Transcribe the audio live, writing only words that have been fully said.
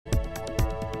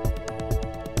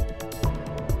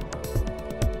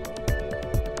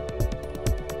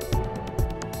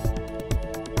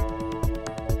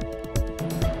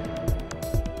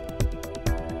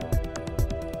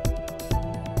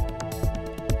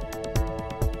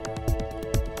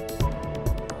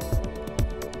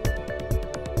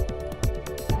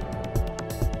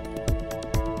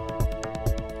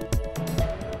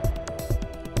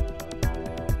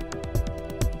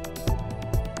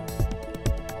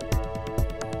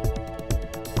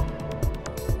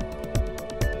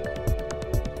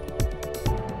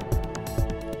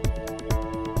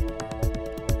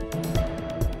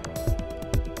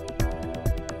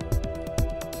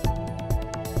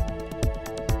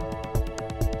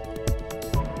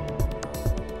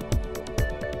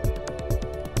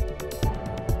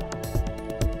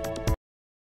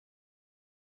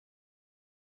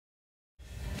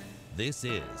This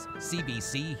is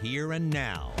CBC Here and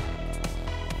Now.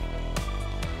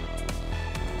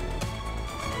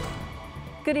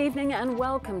 Good evening and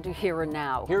welcome to Here and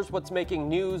Now. Here's what's making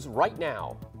news right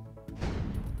now.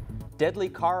 Deadly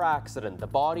car accident. The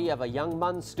body of a young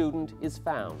Mun student is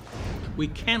found. We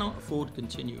cannot afford to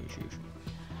continue as usual.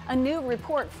 A new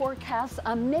report forecasts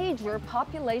a major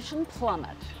population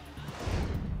plummet.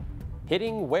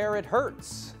 Hitting where it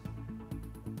hurts.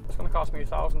 It's going to cost me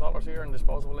 $1,000 a year in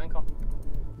disposable income.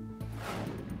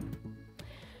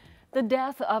 The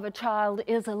death of a child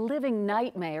is a living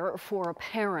nightmare for a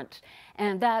parent,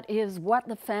 and that is what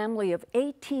the family of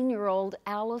 18-year-old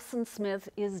Allison Smith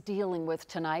is dealing with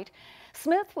tonight.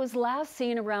 Smith was last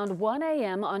seen around 1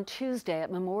 a.m. on Tuesday at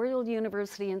Memorial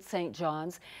University in St.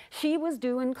 John's. She was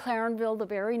due in Clarenville the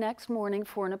very next morning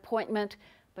for an appointment,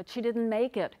 but she didn't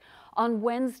make it. On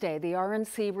Wednesday, the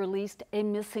RNC released a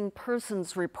missing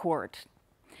persons report.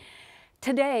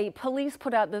 Today, police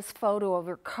put out this photo of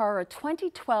her car, a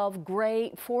 2012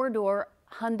 gray four-door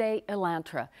Hyundai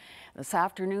Elantra. This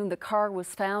afternoon, the car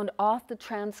was found off the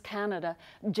Trans-Canada,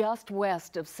 just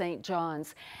west of St.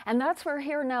 John's. And that's where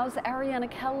Here Now's Ariana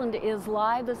Kelland is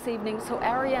live this evening. So,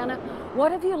 Ariana,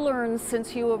 what have you learned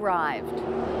since you arrived?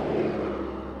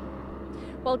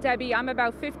 Well, Debbie, I'm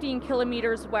about 15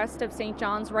 kilometers west of St.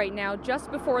 John's right now,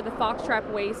 just before the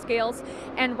Foxtrap Way scales,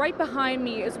 and right behind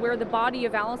me is where the body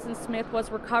of Allison Smith was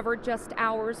recovered just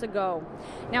hours ago.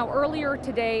 Now, earlier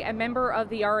today, a member of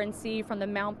the RNC from the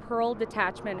Mount Pearl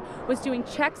detachment was doing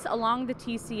checks along the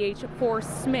TCH for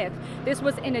Smith. This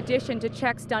was in addition to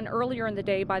checks done earlier in the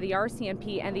day by the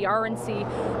RCMP and the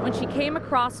RNC when she came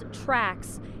across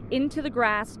tracks into the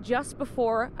grass just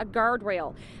before a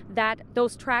guardrail.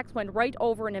 Those tracks went right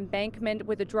over an embankment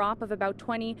with a drop of about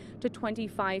 20 to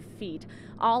 25 feet.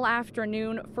 All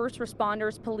afternoon, first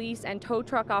responders, police, and tow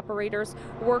truck operators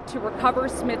worked to recover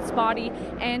Smith's body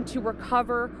and to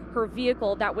recover her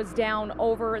vehicle that was down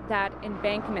over that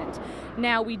embankment.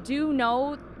 Now, we don't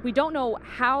know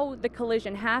how the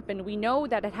collision happened. We know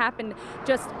that it happened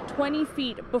just 20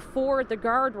 feet before the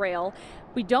guardrail.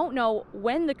 We don't know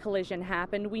when the collision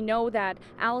happened. We know that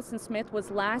Allison Smith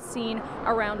was last seen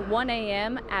around 1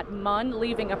 a.m. at Mun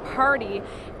leaving a party,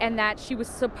 and that she was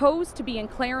supposed to be in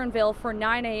Clarenville for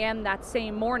 9 a.m. that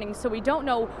same morning. So we don't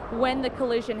know when the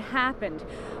collision happened.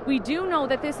 We do know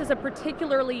that this is a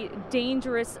particularly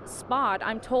dangerous spot.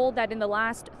 I'm told that in the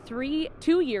last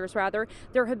 2 years,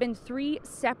 there have been 3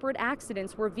 separate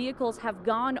accidents where vehicles have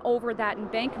gone over that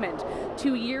embankment.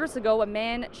 2 years ago, a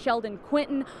man, Sheldon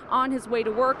Quinton, on his way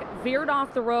to work, veered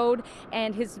off the road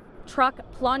and his truck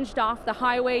plunged off the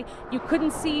highway. You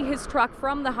couldn't see his truck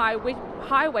from the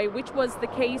highway, which was the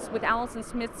case with Allison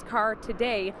Smith's car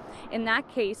today. In that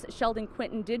case, Sheldon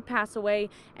Quinton did pass away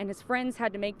and his friends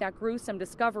had to make that gruesome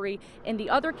discovery. In the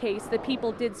other case, the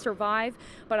people did survive,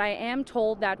 but I am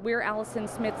told that where Allison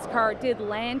Smith's car did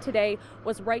land today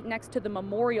was right next to the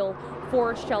memorial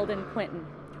for Sheldon Quinton.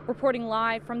 Reporting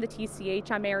live from the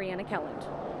TCH, I'm Ariana Kelland.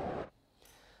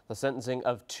 The sentencing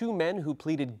of 2 men who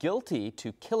pleaded guilty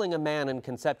to killing a man in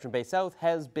Conception Bay South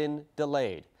has been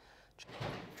delayed.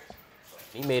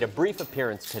 He made a brief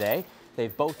appearance today.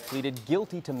 They've both pleaded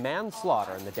guilty to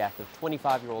manslaughter in the death of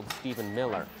 25-year-old Stephen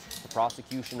Miller. The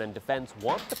prosecution and defense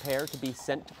want the pair to be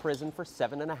sent to prison for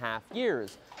 7.5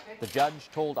 years. The judge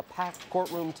told a packed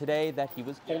courtroom today that he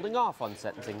was holding off on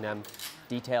sentencing them.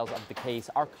 Details of the case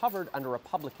are covered under a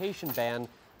publication ban,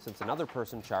 since another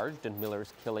person charged in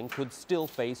Miller's killing could still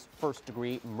face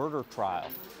first-degree murder trial.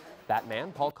 That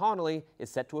man, Paul Connolly,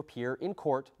 is set to appear in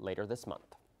court later this month.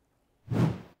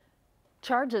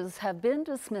 Charges have been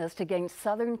dismissed against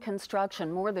Southern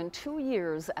Construction more than 2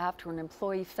 years after an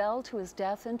employee fell to his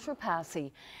death in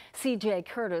Trepassey. C.J.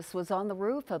 Curtis was on the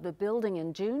roof of the building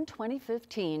in June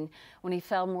 2015 when he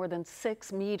fell more than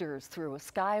 6 meters through a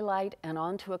skylight and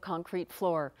onto a concrete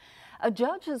floor. A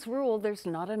judge has ruled there's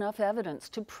not enough evidence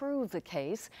to prove the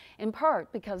case, in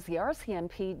part because the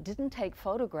RCMP didn't take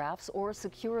photographs or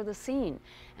secure the scene,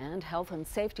 and health and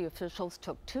safety officials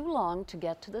took too long to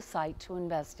get to the site to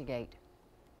investigate.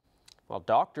 Well,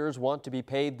 doctors want to be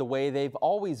paid the way they've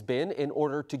always been in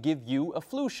order to give you a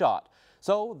flu shot.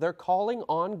 So they're calling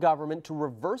on government to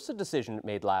reverse a decision it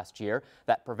made last year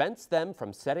that prevents them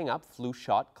from setting up flu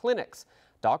shot clinics.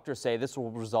 Doctors say this will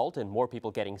result in more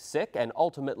people getting sick and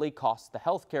ultimately cost the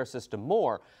healthcare system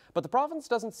more. But the province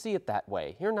doesn't see it that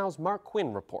way. Here Now's Mark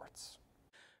Quinn reports.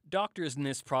 Doctors in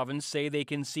this province say they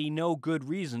can see no good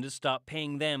reason to stop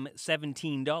paying them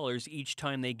 $17 each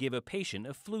time they give a patient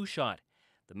a flu shot.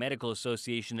 The medical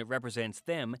association that represents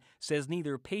them says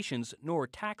neither patients nor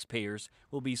taxpayers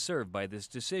will be served by this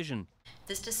decision.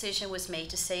 This decision was made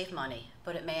to save money,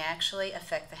 but it may actually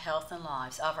affect the health and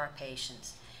lives of our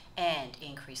patients and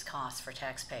increase costs for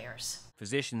taxpayers.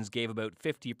 Physicians gave about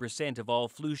 50% of all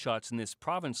flu shots in this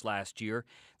province last year.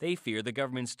 They fear the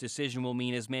government's decision will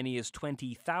mean as many as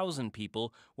 20,000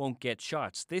 people won't get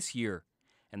shots this year.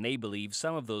 And they believe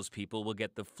some of those people will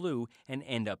get the flu and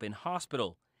end up in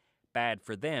hospital. Bad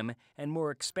for them and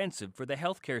more expensive for the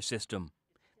healthcare system.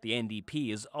 The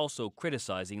NDP is also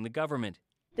criticizing the government.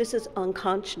 This is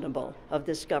unconscionable of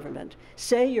this government.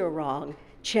 Say you're wrong,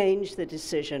 change the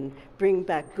decision, bring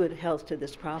back good health to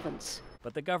this province.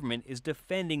 But the government is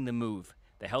defending the move.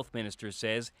 The health minister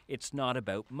says it's not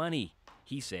about money.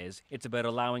 He says it's about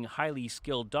allowing highly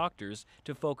skilled doctors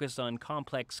to focus on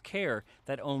complex care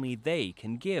that only they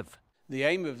can give. The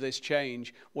aim of this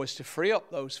change was to free up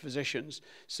those physicians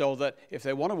so that if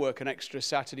they want to work an extra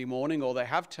Saturday morning or they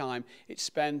have time, it's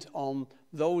spent on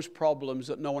those problems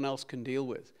that no one else can deal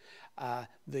with.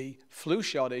 The flu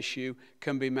shot issue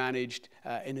can be managed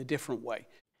in a different way.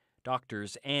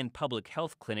 Doctors and public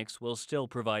health clinics will still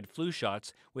provide flu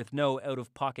shots with no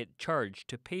out-of-pocket charge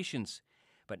to patients.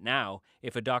 But now,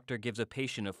 if a doctor gives a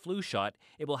patient a flu shot,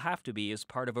 it will have to be as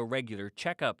part of a regular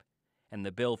checkup. And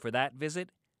the bill for that visit?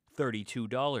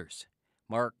 $32.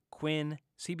 Mark Quinn,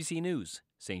 CBC News,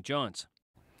 St. John's.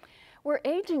 We're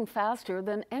aging faster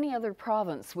than any other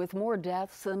province with more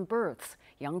deaths than births.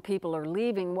 Young people are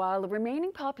leaving while the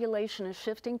remaining population is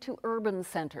shifting to urban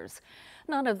centres.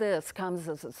 None of this comes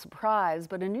as a surprise,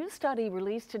 but a new study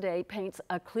released today paints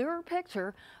a clearer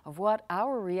picture of what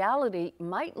our reality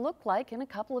might look like in a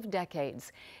couple of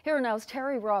decades. Here now's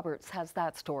Terry Roberts has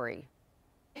that story.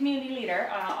 Community leader,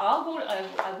 I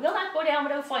will not go down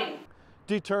without fighting.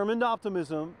 Determined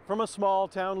optimism from a small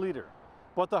town leader,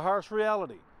 but the harsh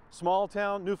reality, small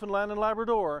town Newfoundland and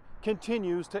Labrador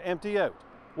continues to empty out,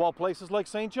 while places like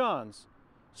St. John's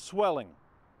swelling.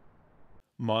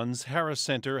 Munn's Harris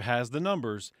Centre has the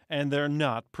numbers, and they're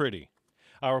not pretty.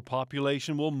 Our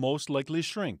population will most likely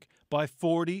shrink by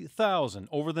 40,000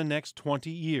 over the next 20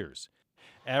 years.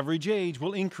 Average age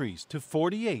will increase to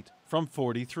 48 from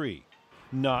 43.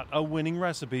 Not a winning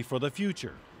recipe for the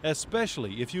future,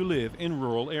 especially if you live in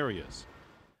rural areas.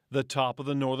 The top of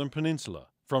the Northern Peninsula,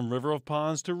 from River of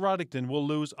Ponds to Roddickton, will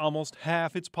lose almost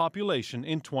half its population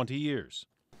in 20 years.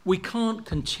 We can't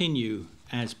continue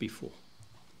as before.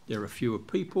 There are fewer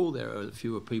people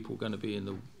going to be in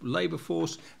the labour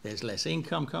force, there's less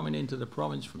income coming into the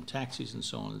province from taxes and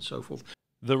so on and so forth.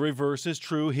 The reverse is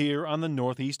true here on the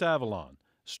Northeast Avalon.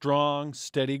 Strong,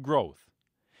 steady growth.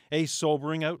 A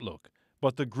sobering outlook.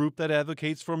 But the group that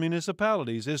advocates for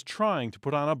municipalities is trying to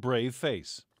put on a brave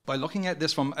face. By looking at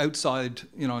this from outside,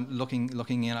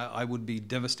 looking in, I would be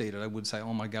devastated. I would say,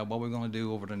 oh my God, what are we going to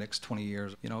do over the next 20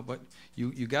 years? But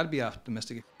you got to be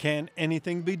optimistic. Can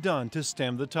anything be done to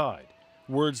stem the tide?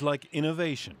 Words like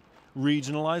innovation,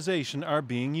 regionalization are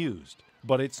being used,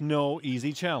 but it's no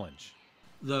easy challenge.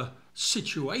 The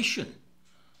situation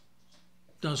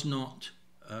does not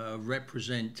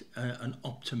represent an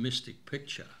optimistic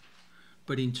picture.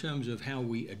 But in terms of how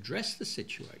we address the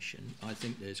situation, I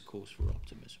think there's cause for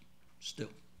optimism still.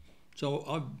 So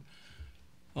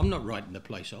I'm not writing the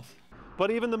place off.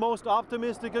 But even the most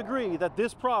optimistic agree that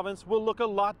this province will look a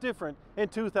lot different in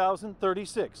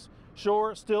 2036.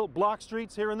 Sure, still block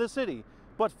streets here in the city,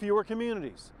 but fewer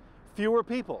communities, fewer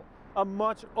people, a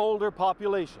much older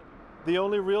population. The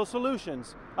only real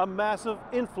solutions, a massive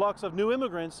influx of new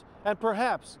immigrants and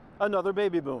perhaps another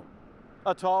baby boom.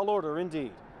 A tall order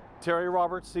indeed. Terry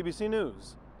Roberts, CBC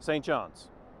News, St. John's.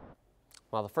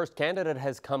 Well, the first candidate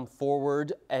has come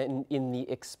forward in the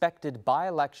expected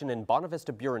by-election in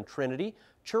Bonavista Burin Trinity.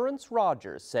 Churance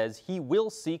Rogers says he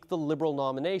will seek the Liberal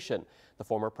nomination. The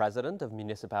former president of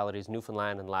municipalities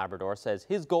Newfoundland and Labrador says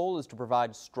his goal is to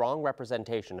provide strong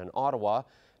representation in Ottawa.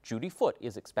 Judy Foote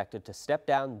is expected to step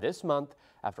down this month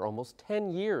after almost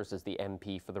 10 years as the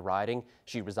MP for the riding.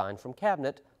 She resigned from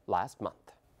cabinet last month.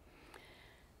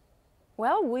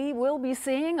 Well, we will be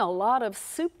seeing a lot of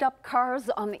souped-up cars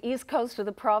on the east coast of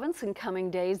the province in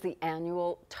coming days. The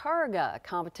annual Targa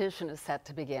competition is set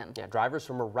to begin. Yeah, drivers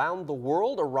from around the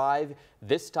world arrive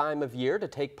this time of year to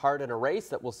take part in a race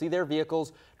that will see their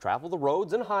vehicles travel the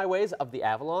roads and highways of the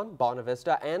Avalon,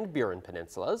 Bonavista, and Burin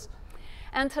Peninsulas.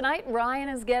 And tonight, Ryan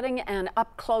is getting an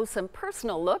up-close and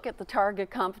personal look at the Targa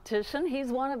competition. He's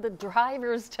one of the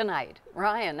drivers tonight.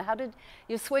 Ryan, how did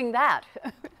you swing that?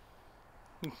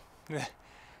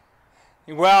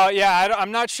 Well, yeah,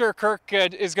 I'm not sure Kirk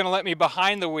is going to let me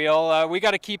behind the wheel. We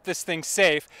got to keep this thing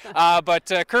safe.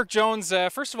 But Kirk Jones,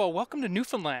 first of all, welcome to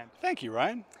Newfoundland. Thank you,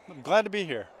 Ryan. I'm glad to be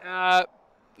here.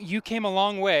 You came a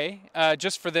long way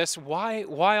just for this. Why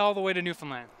all the way to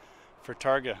Newfoundland? For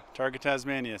Targa,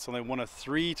 Tasmania. It's only one of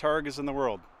 3 Targas in the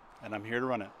world, and I'm here to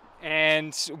run it.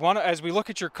 And as we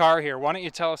look at your car here, why don't you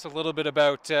tell us a little bit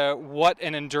about what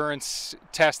an endurance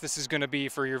test this is going to be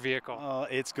for your vehicle?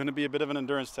 It's going to be a bit of an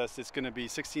endurance test. It's going to be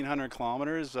 1,600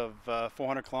 kilometers of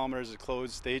 400 kilometers of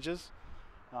closed stages.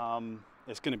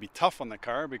 It's going to be tough on the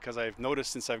car because I've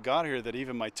noticed since I've got here that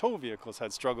even my tow vehicles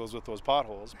had struggles with those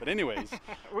potholes. But anyways.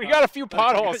 We got a few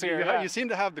potholes here. You seem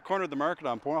to have the corner of the market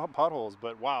on potholes,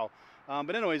 but wow.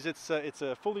 But anyways, it's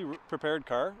a fully prepared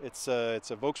car. It's a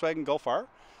Volkswagen Golf R.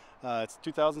 It's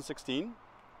 2016,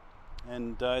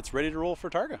 and it's ready to roll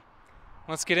for Targa.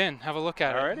 Let's get in, have a look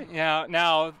at it. Alrighty. Yeah.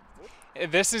 Now,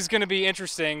 this is going to be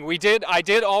interesting. I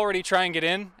did already try and get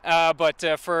in,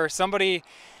 but for somebody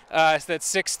that's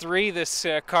 6'3", this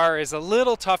car is a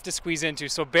little tough to squeeze into.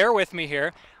 So bear with me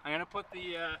here. I'm going to put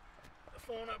the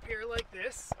phone up here like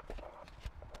this.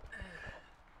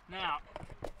 Now,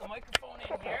 the microphone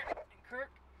in here. And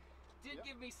Kirk did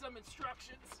give me some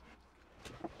instructions.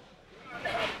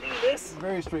 This.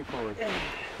 Very straightforward.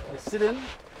 Sit in.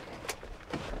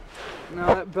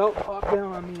 Now that belt popped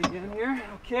down on me again here.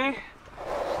 Okay.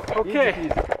 Okay.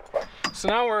 Easy. So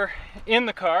now we're in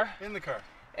the car. In the car.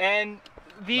 And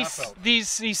these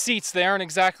seats, they aren't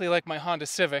exactly like my Honda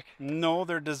Civic. No,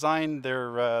 they're designed.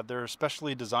 They're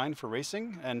specially designed for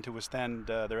racing and to withstand.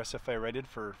 They're SFA rated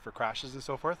for crashes and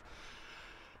so forth.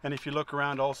 And if you look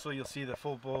around also, you'll see the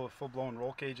full-blown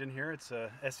roll cage in here. It's a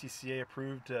SCCA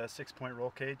approved 6-point roll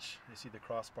cage. You see the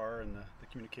crossbar and the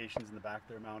communications in the back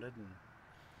there mounted, and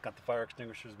got the fire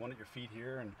extinguishers, one at your feet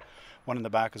here and one in the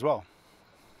back as well.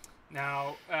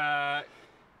 Now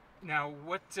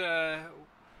what,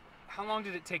 how long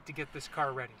did it take to get this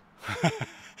car ready?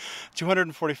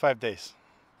 245 days.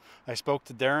 I spoke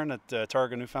to Darren at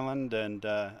Targa, Newfoundland, and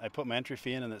I put my entry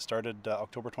fee in, and it started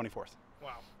October 24th.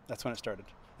 Wow. That's when it started.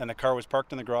 And the car was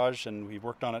parked in the garage, and we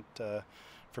worked on it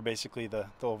for basically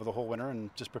over the whole winter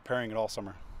and just preparing it all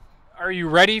summer. Are you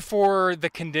ready for the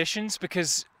conditions?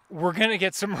 Because we're going to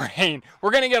get some rain.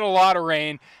 We're going to get a lot of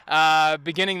rain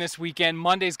beginning this weekend.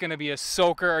 Monday's going to be a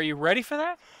soaker. Are you ready for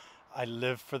that? I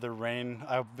live for the rain.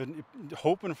 I've been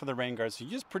hoping for the rain guards. So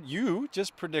you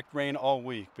just predict rain all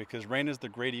week because rain is the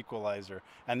great equalizer,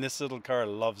 and this little car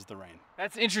loves the rain.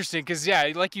 That's interesting because,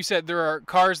 yeah, like you said, there are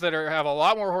cars that have a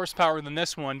lot more horsepower than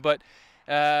this one, but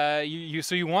so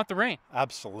you want the rain.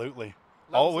 Absolutely.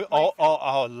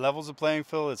 All levels of playing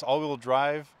field. It's all-wheel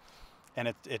drive, and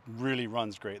it really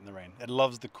runs great in the rain. It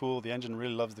loves the cool. The engine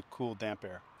really loves the cool, damp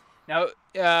air. Now,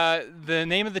 the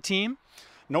name of the team?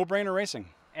 No Brainer Racing.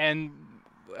 And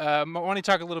I want to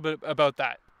talk a little bit about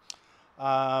that.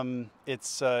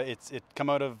 It come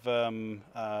out of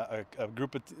a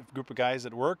group of guys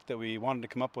at work that we wanted to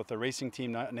come up with a racing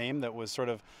team name that was sort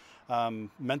of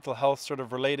mental health sort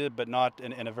of related, but not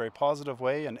in a very positive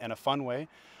way and a fun way.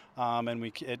 And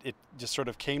it just sort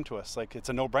of came to us like it's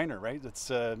a no-brainer, right? It's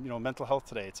mental health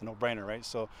today. It's a no-brainer, right?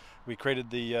 So we created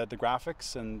the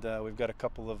graphics, and we've got a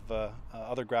couple of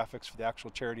other graphics for the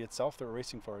actual charity itself that we're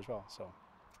racing for as well.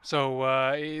 So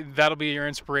that'll be your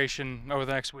inspiration over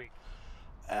the next week.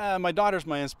 My daughter's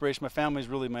my inspiration. My family's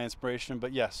really my inspiration.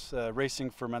 But yes, racing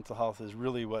for mental health is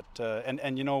really what. And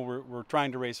we're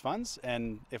trying to raise funds,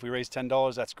 and if we raise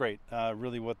 $10, that's great.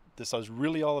 Really, what this is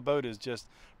really all about is just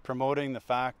promoting the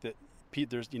fact that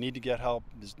you need to get help.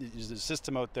 There's a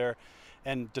system out there,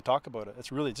 and to talk about it.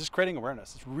 It's really just creating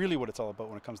awareness. It's really what it's all about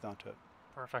when it comes down to it.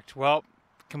 Perfect. Well,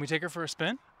 can we take her for a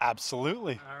spin?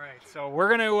 Absolutely. All right. So we're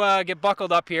going to get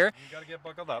buckled up here. You got to get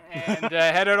buckled up. And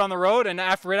head out on the road. And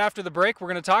right after the break, we're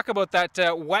going to talk about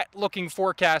that wet-looking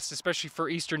forecast, especially for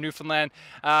eastern Newfoundland,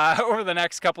 over the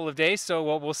next couple of days.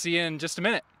 So we'll see you in just a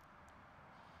minute.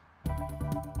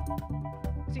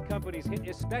 Companies hit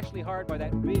especially hard by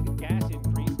that big gas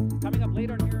increase. Coming up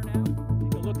later here now,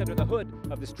 take a look under the hood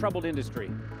of this troubled industry.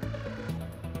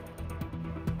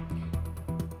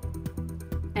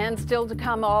 And still to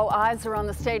come, all eyes are on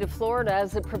the state of Florida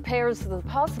as it prepares for the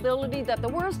possibility that the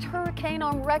worst hurricane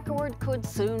on record could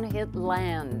soon hit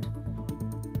land.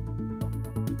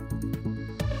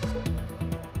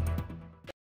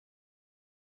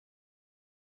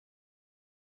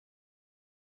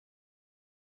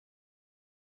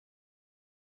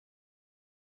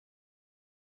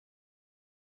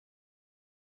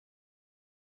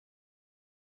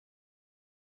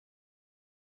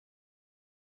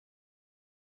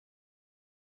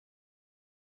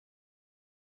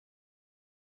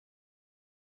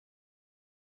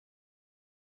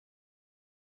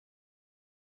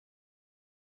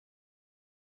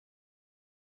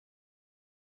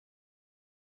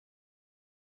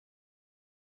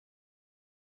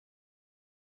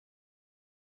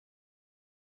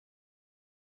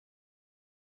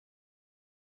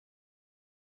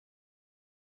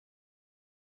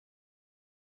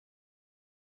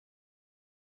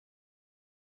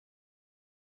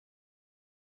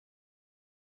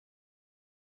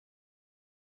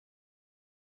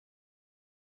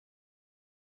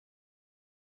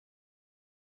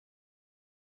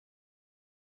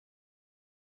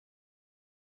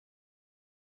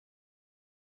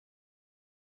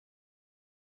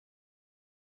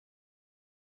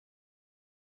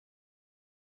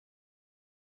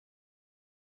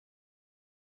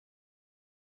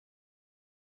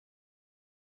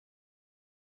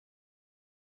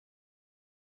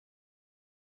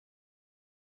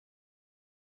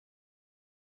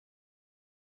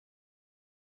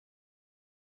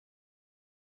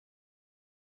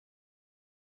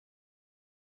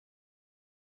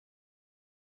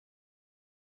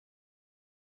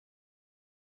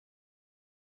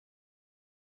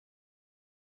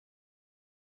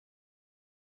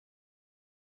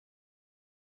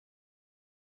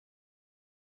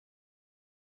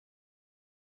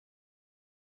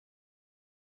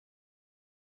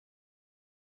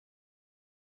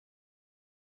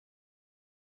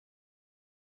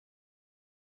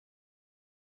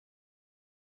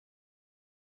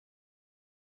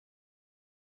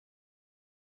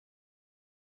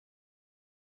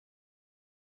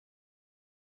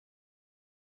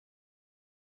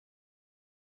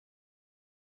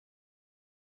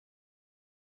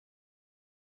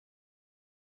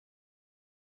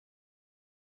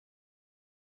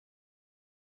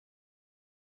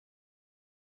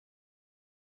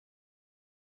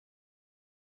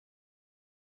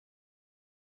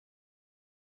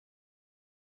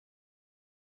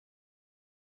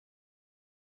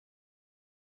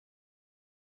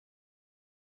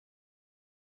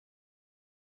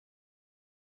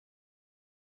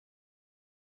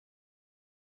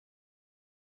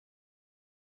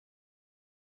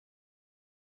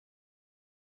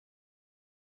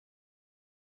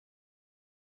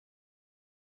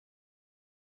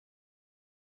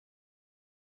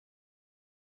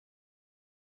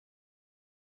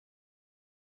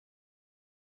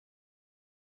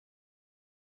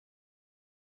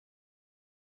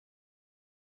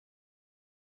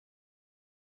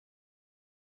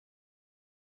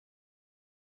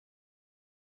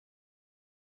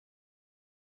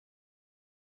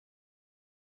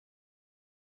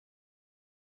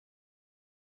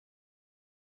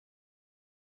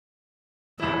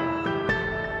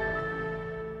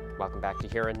 Welcome back to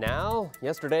Here and Now.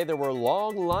 Yesterday there were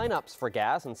long lineups for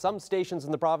gas, and some stations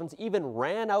in the province even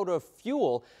ran out of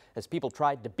fuel as people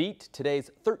tried to beat today's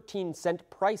 13-cent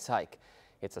price hike.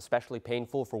 It's especially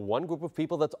painful for one group of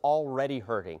people that's already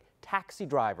hurting: taxi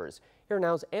drivers. Here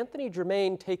Now's Anthony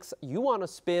Germain takes you on a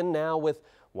spin now with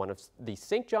one of the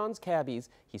St. John's cabbies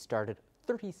he started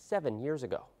 37 years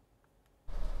ago.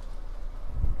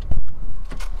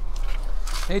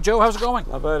 Hey Joe, how's it going?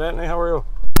 Not bad, Anthony. How are you?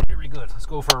 Very good. Let's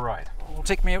go for a ride. Well,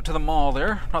 take me out to the mall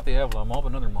there. Not the Avalon Mall, but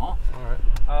another mall. All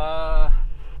right.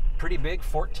 Pretty big,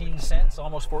 14 cents,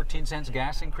 almost 14 cents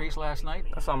gas increase last night.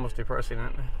 That's almost depressing,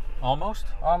 Anthony. Almost?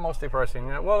 Almost depressing,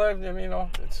 yeah. Well, I mean, you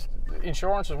know,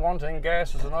 insurance is one thing,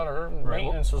 gas is another,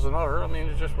 maintenance is another. I mean,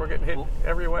 it's just we're getting hit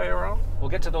every way around. We'll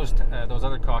get to those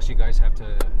other costs you guys have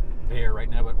to bear right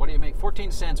now, but what do you make?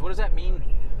 14 cents, what does that mean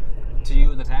to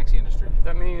you in the taxi industry?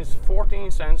 That means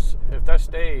 14 cents, if that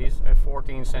stays at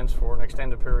 14 cents for an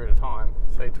extended period of time,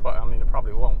 say 12, I mean, it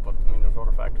probably won't, but I mean, there's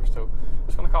other factors too.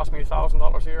 It's going to cost me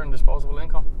 $1,000 a year in disposable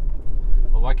income.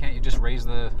 Well, why can't you just raise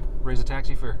the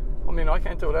taxi fare? I mean, I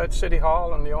can't do that. City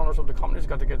Hall and the owners of the companies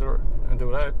got to get there and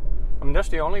do that. I mean, that's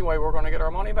the only way we're going to get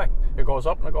our money back. It goes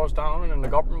up and it goes down, and then the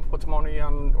government puts money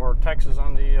on, or taxes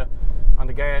on the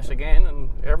gas again,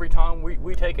 and every time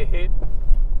we take a hit,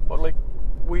 but like,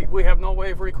 we have no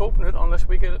way of recouping it unless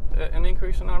we get an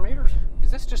increase in our meters.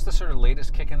 Is this just the sort of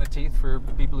latest kick in the teeth for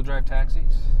people who drive taxis?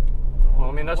 Well,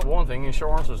 I mean, that's one thing.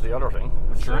 Insurance is the other thing.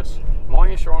 Insurance? My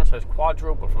insurance has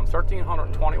quadrupled from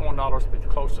 $1,321 to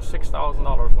close to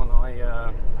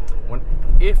 $6,000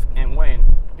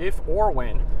 if or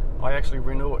when I actually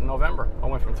renew it in November. I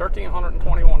went from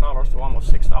 $1,321 to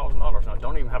almost $6,000, and I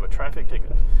don't even have a traffic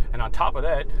ticket. And on top of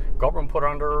that, government put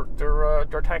on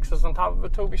their taxes on top of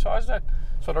it too. Besides that,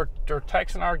 so they're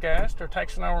taxing our gas, they're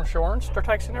taxing our insurance, they're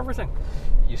taxing everything.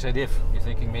 You said if you're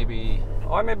thinking maybe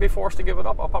I may be forced to give it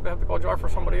up. I'll probably have to go drive for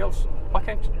somebody else. I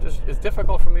can't. It's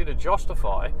difficult for me to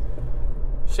justify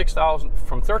 $6,000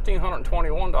 from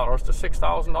 $1,321 to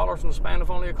 $6,000 in the span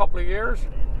of only a couple of years.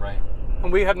 Right.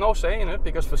 And we have no say in it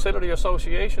because Facility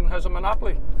Association has a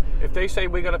monopoly. If they say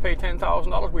we got to pay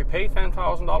 $10,000, we pay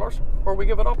 $10,000, or we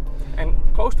give it up. And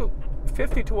close to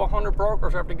 50 to 100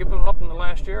 brokers after giving it up in the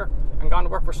last year and gone to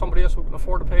work for somebody else who can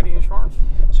afford to pay the insurance.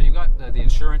 So you got the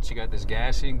insurance, you got this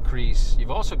gas increase.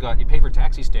 You've also got, you pay for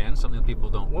taxi stands, something that people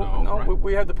don't know. No, right?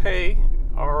 we had to pay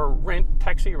our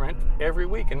taxi rent every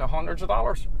week in the hundreds of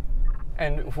dollars.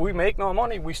 And if we make no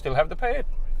money, we still have to pay it.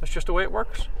 That's just the way it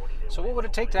works. So what would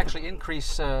it take to actually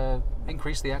increase the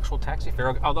actual taxi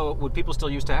fare? Although, would people still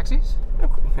use taxis?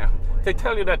 Yeah. They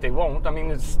tell you that they won't. I mean,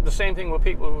 it's the same thing with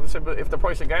people who say if the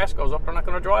price of gas goes up, they're not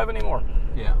going to drive anymore.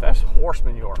 Yeah. That's horse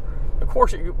manure. Of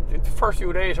course, the first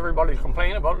few days, everybody's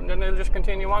complaining about it, and then they'll just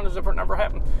continue on as if it never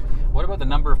happened. What about the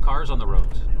number of cars on the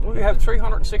roads? We have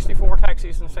 364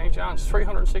 taxis in St. John's,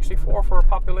 364 for a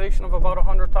population of about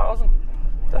 100,000.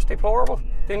 That's deplorable.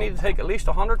 They need to take at least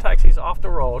 100 taxis off the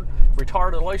road,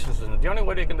 retire the licenses. And the only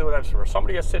way they can do that is for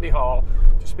somebody at City Hall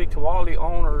to speak to all the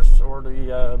owners or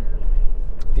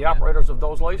the operators of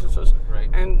those licenses,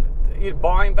 and you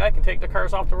buy them back and take the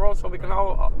cars off the road so we can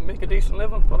all make a decent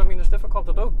living. But I mean, it's difficult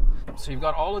to do. So you've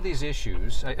got all of these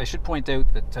issues. I should point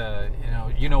out that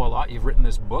you know a lot. You've written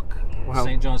this book,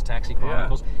 St. John's Taxi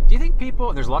Chronicles. Yeah. Do you think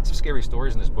people? There's lots of scary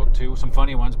stories in this book too. Some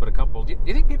funny ones, but a couple. Do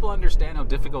you think people understand how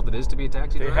difficult it is to be a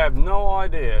taxi driver? They have no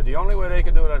idea. The only way they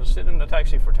can do it is sit in the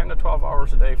taxi for 10 to 12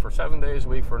 hours a day for 7 days a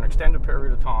week for an extended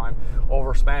period of time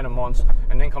over a span of months,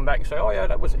 and then come back and say, "Oh yeah,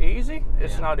 that was easy."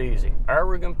 It's not easy.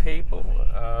 Arrogant people,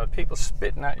 people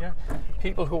spitting at you,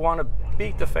 people who want to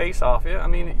beat the face off you. I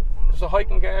mean, it's the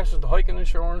hiking gas, it's the hiking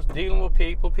insurance, dealing with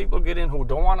people get in who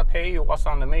don't want to pay you what's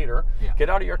on the meter, get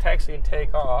out of your taxi and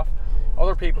take off.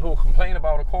 Other people who complain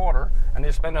about a quarter, and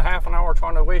they spend a half an hour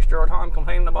trying to waste your time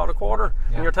complaining about a quarter,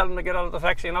 and you're telling them to get out of the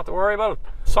taxi and not to worry about it.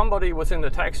 Somebody within the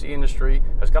taxi industry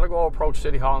has got to go approach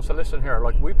City Hall and say, listen here,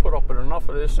 like, we put up with enough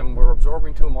of this and we're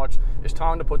absorbing too much. It's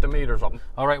time to put the meters up.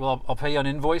 All right, well, I'll pay you an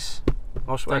invoice.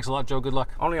 Thanks a lot, Joe. Good luck.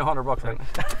 Only $100,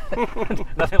 Anthony.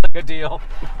 Nothing like a deal.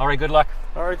 All right, good luck.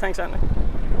 All right, thanks, Anthony.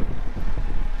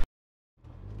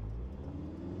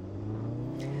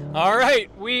 All right,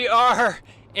 we are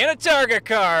in a Targa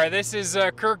car. This is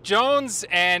Kirk Jones,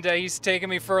 and he's taking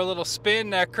me for a little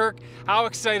spin. Kirk, how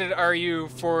excited are you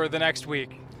for the next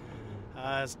week?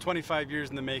 It's 25 years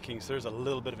in the making, so there's a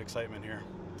little bit of excitement here.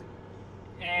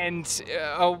 And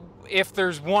if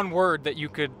there's one word that you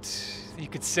could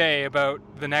say about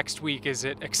the next week, is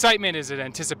it excitement? Is it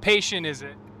anticipation? Is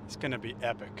it? It's going to be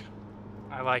epic.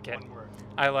 I like it. One word.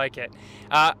 I like it.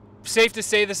 Safe to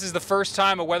say this is the first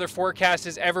time a weather forecast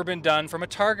has ever been done from a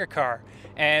Targa car.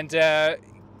 And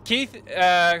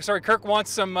Kirk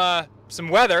wants some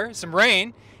weather, some rain,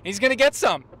 and he's going to get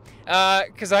some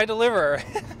because I deliver.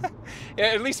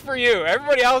 At least for you.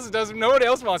 Everybody else doesn't. Nobody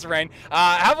else wants rain.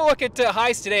 Have a look at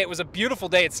highs today. It was a beautiful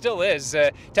day. It still is.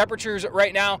 Temperatures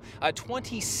right now,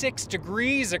 26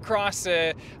 degrees across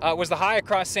was the high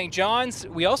across St. John's.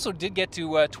 We also did get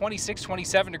to 26,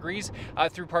 27 degrees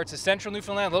through parts of central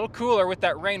Newfoundland. A little cooler with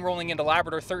that rain rolling into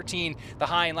Labrador. 13 the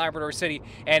high in Labrador City,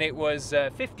 and it was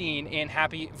 15 in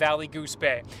Happy Valley Goose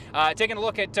Bay. Taking a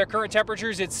look at current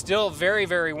temperatures, it's still very,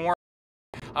 very warm.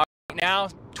 Right now,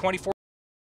 24.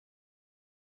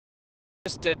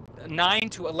 Just at 9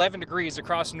 to 11 degrees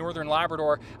across northern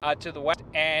Labrador to the west.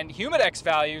 And humidex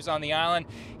values on the island,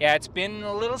 yeah, it's been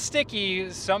a little sticky.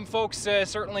 Some folks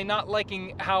certainly not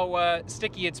liking how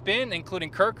sticky it's been, including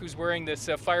Kirk, who's wearing this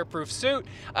fireproof suit.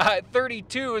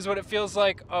 32 is what it feels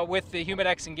like with the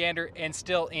humidex in Gander and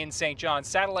still in St. John's.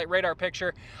 Satellite radar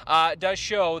picture does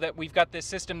show that we've got this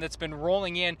system that's been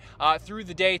rolling in through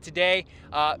the day today.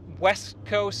 West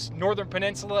Coast, Northern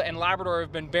Peninsula, and Labrador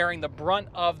have been bearing the brunt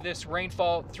of this rainfall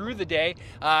through the day.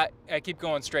 I keep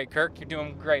going straight, Kirk. You're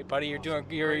doing great, buddy. You're doing,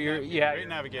 great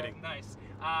navigating. Nice.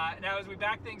 Now, as we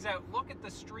back things out, look at the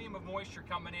stream of moisture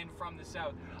coming in from the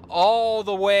south, all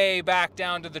the way back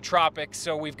down to the tropics.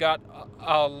 So we've got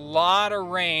a lot of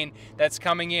rain that's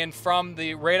coming in from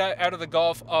right out of the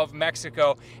Gulf of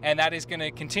Mexico, and that is going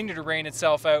to continue to rain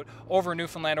itself out over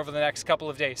Newfoundland over the next couple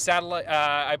of days. Satellite,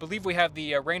 I believe we have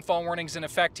the rainfall warnings in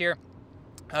effect here.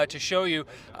 To show you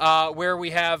where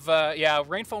we have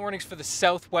rainfall warnings for the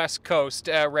southwest coast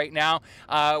right now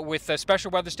with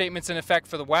special weather statements in effect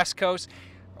for the west coast.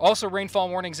 Also rainfall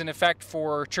warnings in effect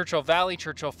for Churchill Valley,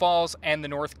 Churchill Falls, and the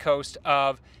north coast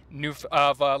of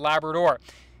Labrador.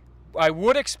 I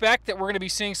would expect that we're going to be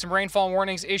seeing some rainfall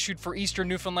warnings issued for eastern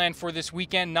Newfoundland for this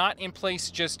weekend. Not in place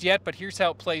just yet, but here's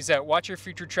how it plays out. Watch your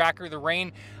future tracker. The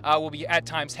rain will be at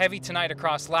times heavy tonight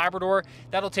across Labrador.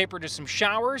 That'll taper to some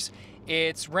showers.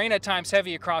 It's rain at times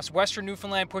heavy across western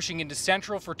Newfoundland, pushing into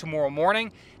central for tomorrow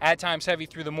morning. At times heavy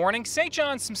through the morning. St.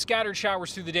 John's, some scattered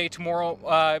showers through the day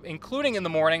tomorrow, including in the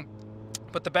morning.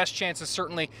 But the best chance is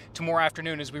certainly tomorrow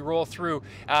afternoon as we roll through.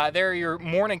 There are your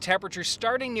morning temperatures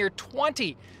starting near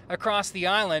 20 across the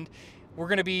island. We're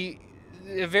going to be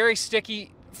very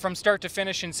sticky from start to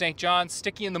finish in St. John's,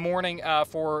 sticky in the morning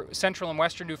for central and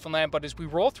western Newfoundland. But as we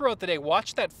roll throughout the day,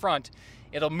 watch that front.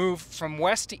 It'll move from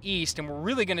west to east, and we're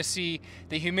really going to see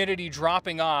the humidity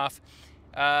dropping off.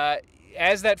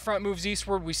 As that front moves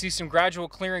eastward, we see some gradual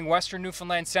clearing. Western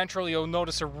Newfoundland Central, you'll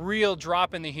notice a real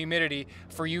drop in the humidity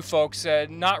for you folks.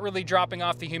 Not really dropping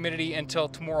off the humidity until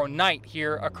tomorrow night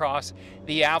here across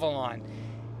the Avalon.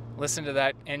 Listen to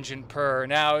that engine purr.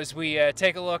 Now, as we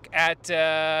take a look at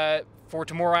for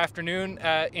tomorrow afternoon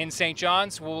in St.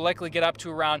 John's, we'll likely get up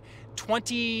to around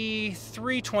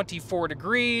 23, 24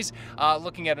 degrees.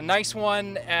 Looking at a nice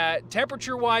one.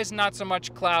 Temperature-wise, not so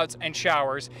much clouds and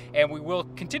showers, and we will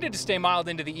continue to stay mild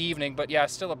into the evening, but yeah,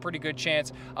 still a pretty good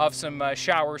chance of some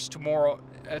showers tomorrow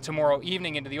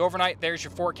evening into the overnight. There's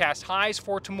your forecast highs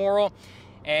for tomorrow,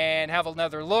 and have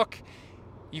another look.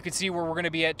 You can see where we're going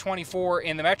to be at 24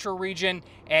 in the metro region,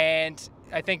 and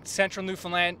I think central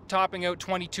Newfoundland topping out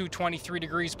 22, 23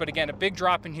 degrees, but again, a big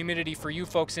drop in humidity for you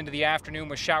folks into the afternoon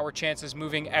with shower chances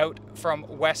moving out from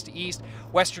west to east.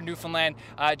 Western Newfoundland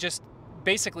just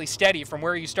basically steady from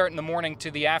where you start in the morning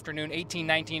to the afternoon, 18,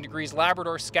 19 degrees.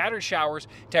 Labrador, scattered showers,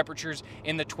 temperatures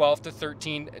in the 12 to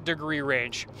 13 degree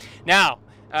range. Now,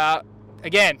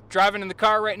 again, driving in the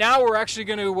car right now, we're actually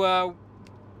going to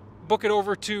book it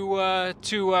over to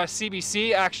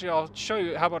CBC. Actually, I'll show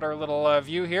you. How about our little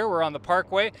view here? We're on the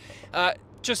Parkway.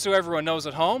 Just so everyone knows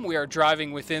at home, we are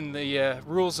driving within the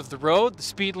rules of the road, the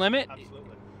speed limit,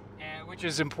 which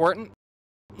is important.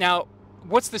 Now,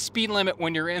 what's the speed limit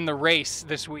when you're in the race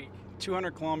this week?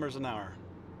 200 kilometers an hour.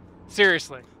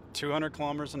 Seriously? 200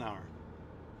 kilometers an hour.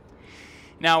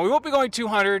 Now, we won't be going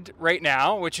 200 right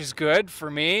now, which is good for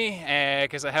me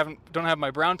because I don't have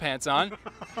my brown pants on.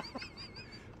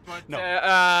 But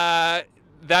no.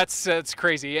 That's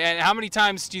crazy. And how many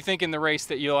times do you think in the race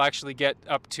that you'll actually get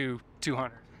up to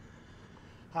 200?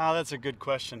 That's a good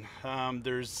question.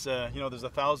 There's there's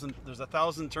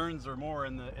 1,000 turns or more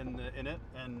in it,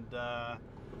 and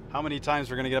how many times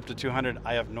we're going to get up to 200,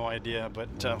 I have no idea.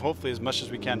 But hopefully, as much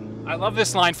as we can. I love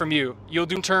this line from you. You'll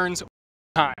do turns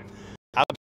time.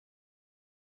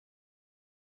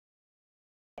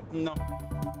 No.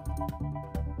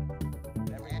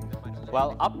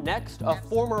 Well, up next, a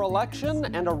former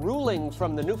election and a ruling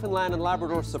from the Newfoundland and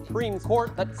Labrador Supreme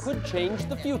Court that could change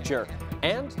the future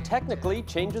and technically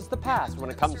changes the past when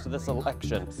it comes to this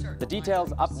election. The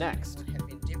details up next.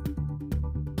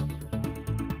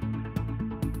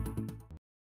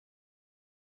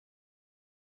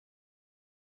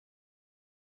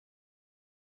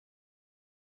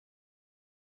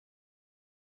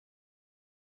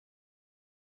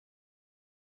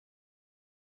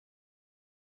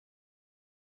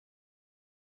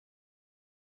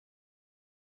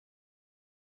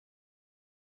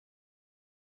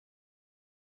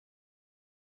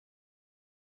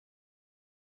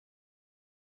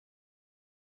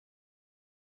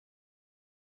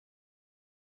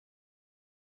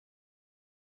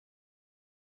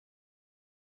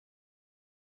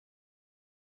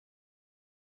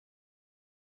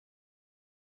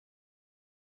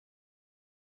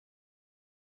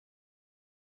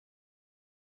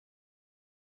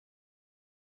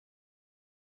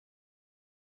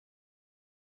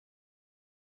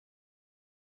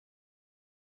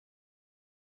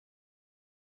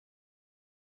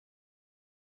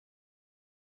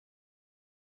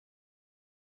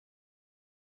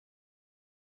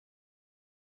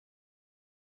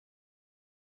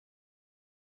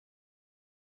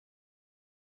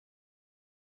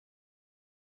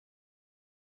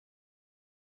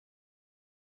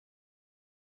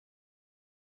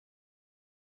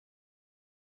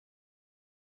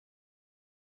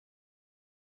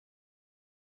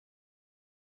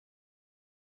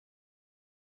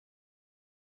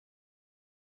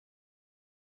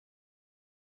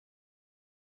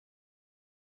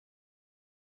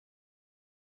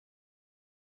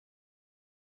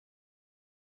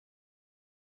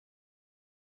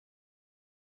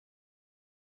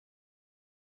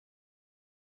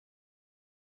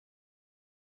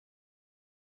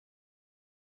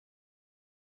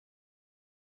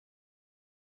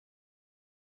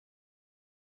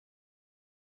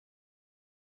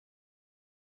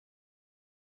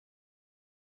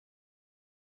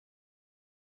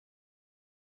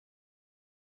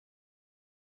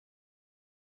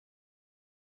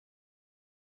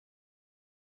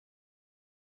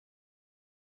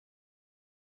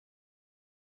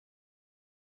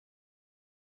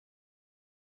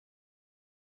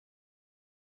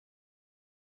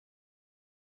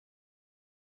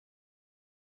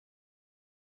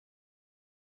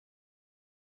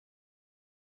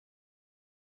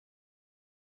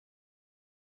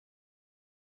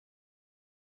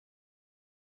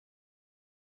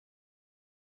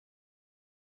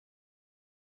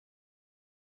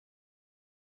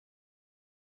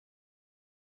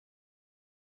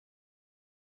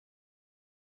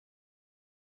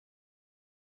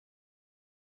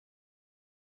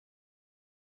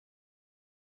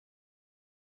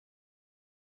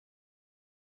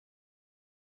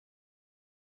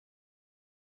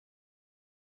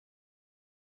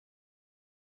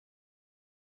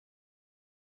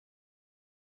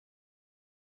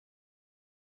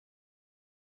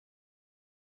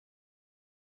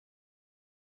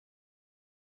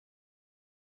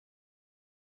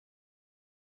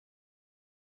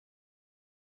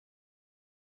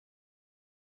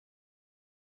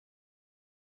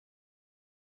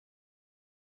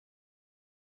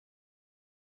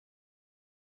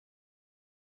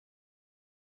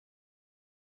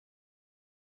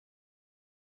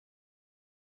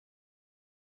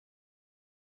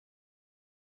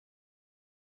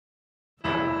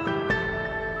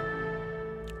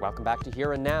 Welcome back to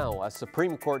Here and Now. A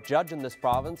Supreme Court judge in this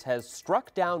province has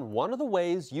struck down one of the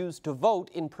ways used to vote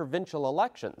in provincial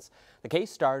elections. The case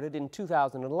started in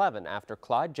 2011 after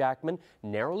Clyde Jackman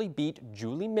narrowly beat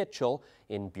Julie Mitchell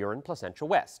in Burin-Placentia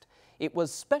West. It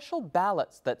was special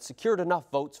ballots that secured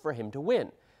enough votes for him to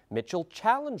win. Mitchell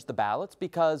challenged the ballots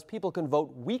because people can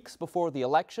vote weeks before the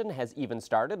election has even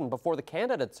started and before the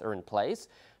candidates are in place.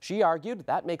 She argued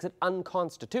that makes it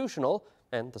unconstitutional,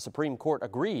 and the Supreme Court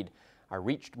agreed. I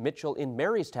reached Mitchell in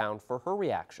Marystown for her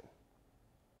reaction.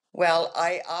 Well,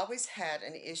 I always had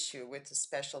an issue with the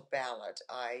special ballot.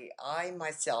 I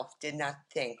myself did not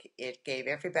think it gave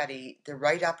everybody the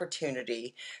right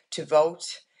opportunity to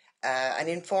vote, an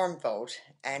informed vote,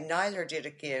 and neither did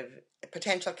it give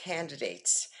potential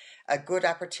candidates a good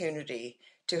opportunity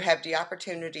to have the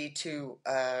opportunity to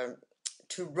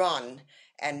run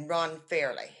and run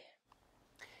fairly.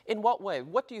 In what way?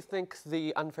 What do you think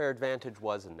the unfair advantage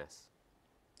was in this?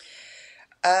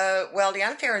 Well, the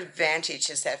unfair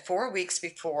advantage is that 4 weeks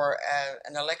before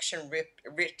an election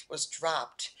writ was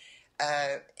dropped,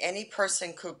 any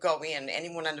person could go in,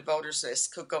 anyone on the voters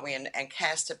list could go in and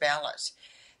cast a ballot.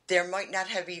 There might not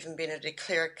have even been a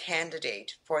declared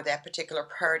candidate for that particular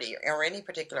party or any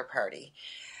particular party.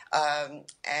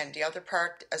 And the other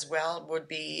part as well would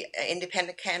be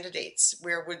independent candidates.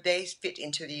 Where would they fit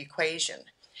into the equation?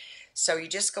 So you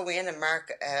just go in and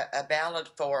mark a ballot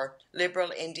for Liberal,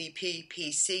 NDP,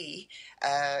 PC.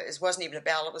 It wasn't even a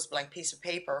ballot; it was a blank piece of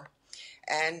paper,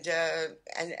 and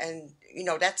you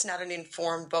know, that's not an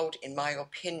informed vote, in my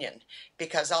opinion,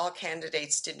 because all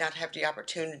candidates did not have the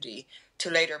opportunity to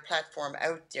lay their platform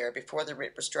out there before the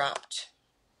writ was dropped.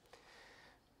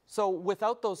 So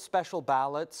without those special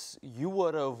ballots, you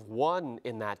would have won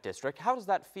in that district. How does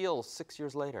that feel 6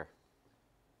 years later?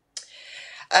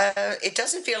 It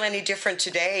doesn't feel any different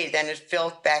today than it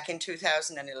felt back in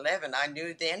 2011. I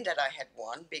knew then that I had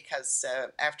won because,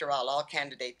 after all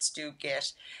candidates do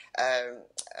get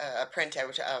a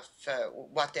printout of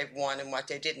what they've won and what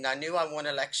they didn't. I knew I won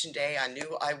election day. I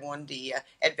knew I won the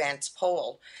advance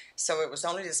poll. So it was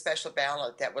only the special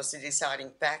ballot that was the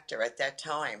deciding factor at that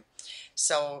time.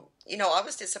 So, you know, I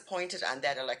was disappointed on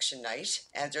that election night,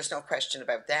 and there's no question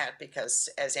about that because,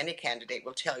 as any candidate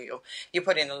will tell you, you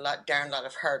put in a darn lot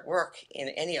of hard work in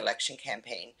any election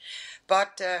campaign.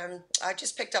 But I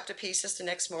just picked up the pieces the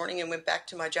next morning and went back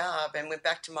to my job and went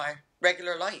back to my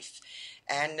regular life.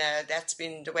 And that's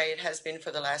been the way it has been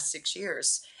for the last 6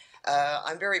 years.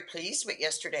 I'm very pleased with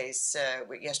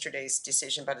yesterday's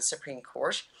decision by the Supreme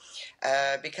Court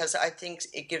because I think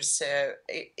it gives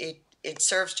it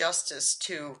serves justice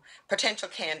to potential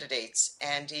candidates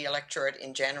and the electorate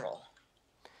in general.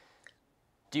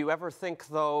 Do you ever think,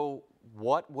 though,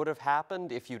 what would have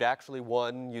happened if you'd actually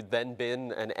won? You'd then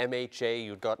been an MHA,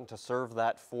 you'd gotten to serve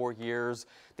that 4 years.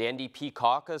 The NDP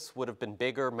caucus would have been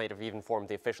bigger, might have even formed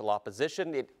the official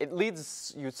opposition. It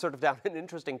leads you sort of down an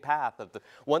interesting path of the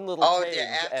one little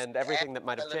change and everything that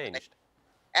might have changed.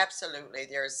 Absolutely.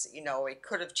 There's, you know, it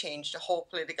could have changed the whole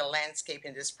political landscape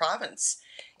in this province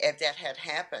if that had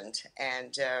happened.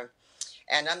 And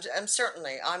I'm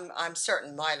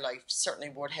certain my life certainly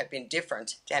would have been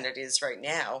different than it is right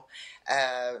now.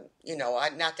 You know,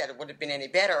 not that it would have been any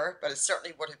better, but it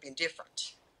certainly would have been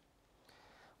different.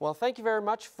 Well, thank you very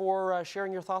much for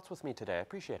sharing your thoughts with me today. I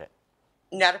appreciate it.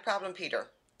 Not a problem, Peter.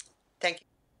 Thank you.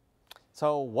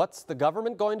 So what's the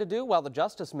government going to do? Well, the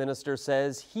Justice Minister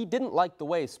says he didn't like the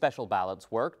way special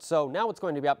ballots worked, so now it's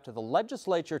going to be up to the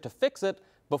legislature to fix it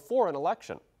before an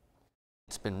election.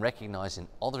 It's been recognized in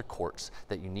other courts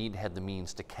that you need to have the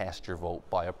means to cast your vote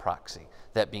by a proxy.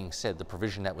 That being said, the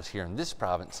provision that was here in this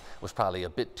province was probably a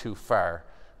bit too far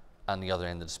on the other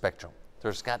end of the spectrum.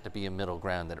 There's got to be a middle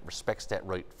ground that respects that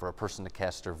right for a person to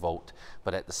cast their vote,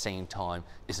 but at the same time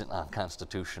isn't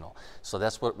unconstitutional. So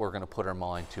that's what we're going to put our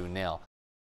mind to now.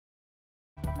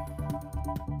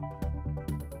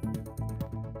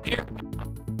 Here,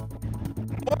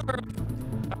 more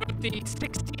about the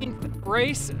 16th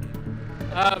race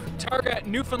of Targa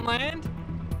Newfoundland,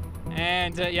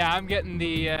 and yeah, I'm getting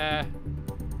the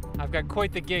I've got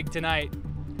quite the gig tonight.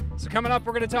 So coming up,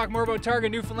 we're going to talk more about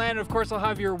Targa Newfoundland, and of course I'll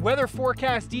have your weather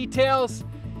forecast details.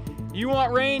 You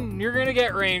want rain, you're going to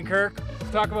get rain, Kirk.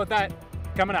 We'll talk about that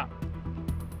coming up.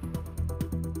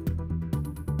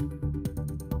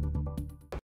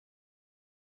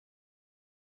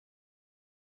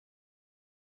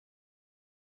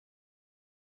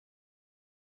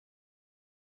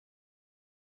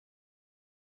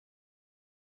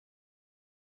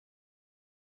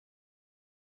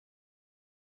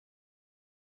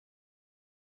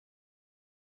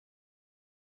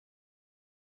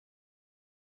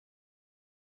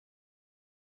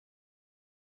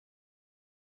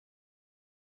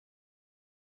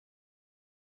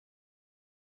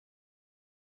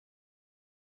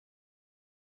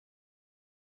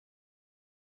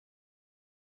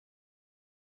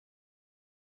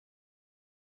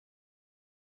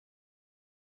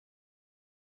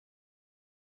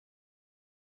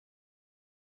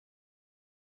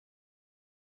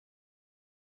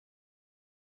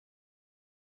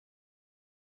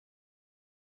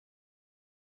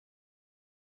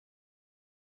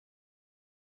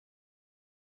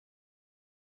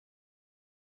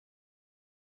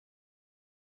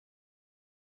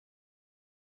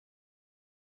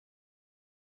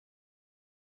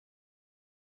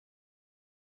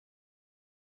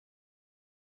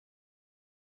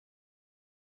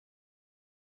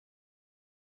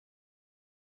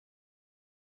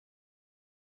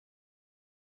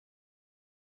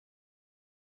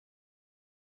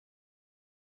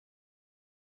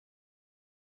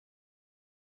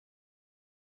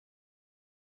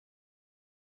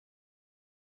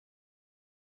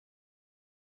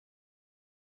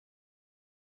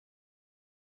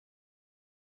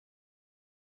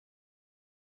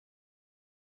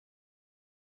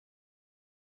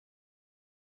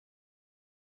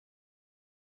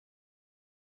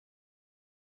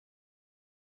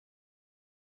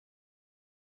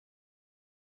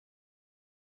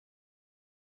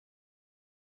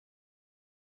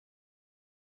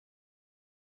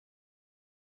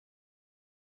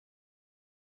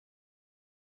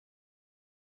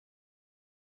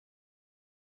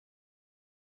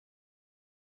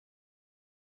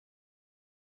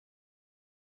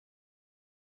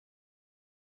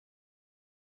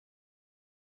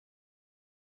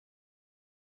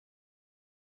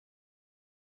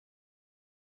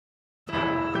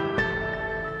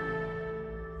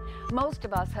 Most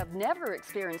of us have never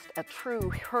experienced a true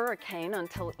hurricane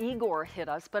until Igor hit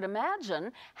us, but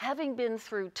imagine having been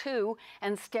through two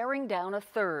and staring down a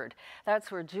third.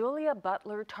 That's where Julia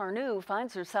Butler Tarnow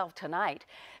finds herself tonight.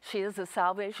 She is a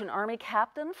Salvation Army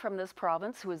captain from this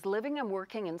province who is living and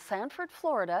working in Sanford,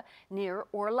 Florida, near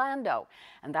Orlando.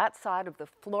 And that side of the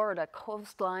Florida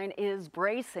coastline is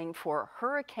bracing for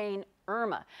Hurricane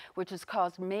Irma, which has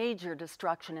caused major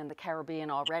destruction in the Caribbean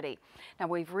already. Now,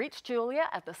 we've reached Julia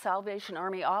at the Salvation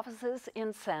Army offices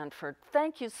in Sanford.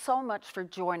 Thank you so much for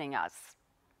joining us.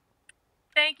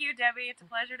 Thank you, Debbie. It's a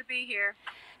pleasure to be here.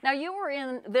 Now, you were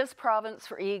in this province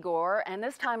for Igor, and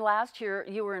this time last year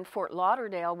you were in Fort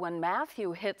Lauderdale when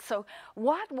Matthew hit. So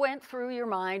what went through your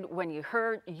mind when you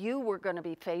heard you were going to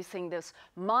be facing this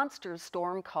monster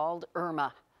storm called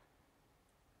Irma?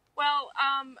 Well,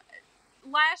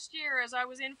 last year, as I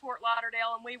was in Fort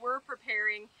Lauderdale and we were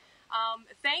preparing,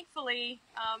 thankfully,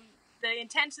 the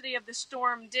intensity of the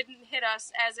storm didn't hit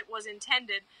us as it was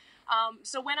intended.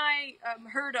 So when I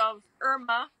heard of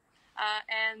Irma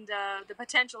and the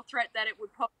potential threat that it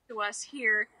would pose to us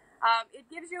here, it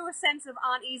gives you a sense of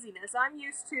uneasiness. I'm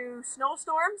used to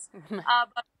snowstorms,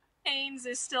 but hurricanes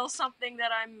is still something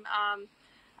that I'm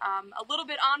a little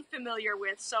bit unfamiliar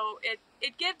with, so it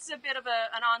gives a bit of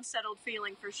an unsettled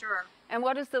feeling for sure. And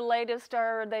what is the latest?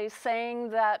 Are they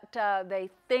saying that they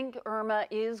think Irma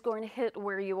is going to hit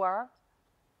where you are?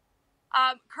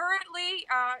 Currently,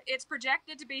 it's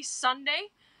projected to be Sunday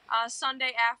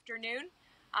afternoon,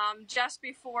 just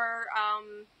before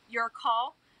your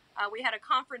call. We had a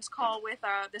conference call with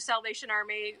the Salvation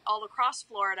Army all across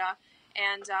Florida,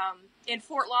 and in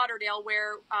Fort Lauderdale,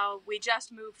 where we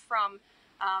just moved from,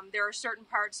 there are certain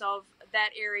parts of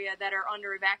that area that are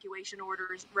under evacuation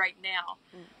orders right now.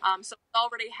 So it's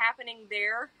already happening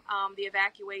there, the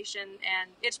evacuation, and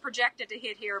it's projected to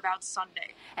hit here about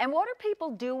Sunday. And what are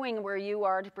people doing where you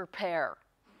are to prepare?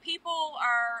 People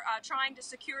are trying to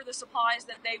secure the supplies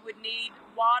that they would need.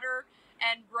 Water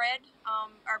and bread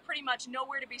are pretty much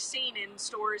nowhere to be seen in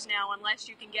stores now unless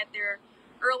you can get there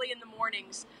early in the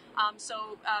mornings.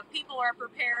 So people are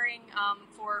preparing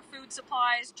for food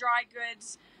supplies, dry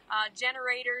goods,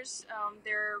 generators.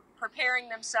 They're preparing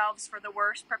themselves for the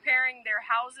worst, preparing their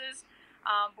houses,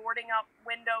 boarding up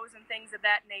windows and things of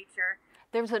that nature.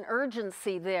 There's an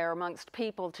urgency there amongst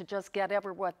people to just get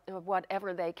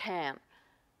whatever they can.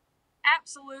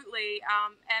 Absolutely.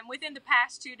 And within the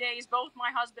past 2 days, both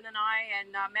my husband and I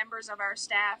and members of our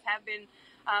staff have been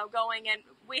going, and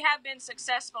we have been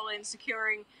successful in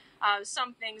securing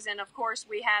some things. And of course,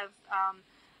 we have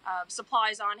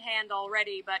supplies on hand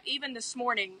already. But even this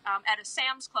morning at a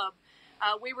Sam's Club,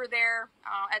 we were there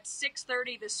at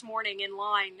 6:30 this morning in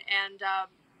line, and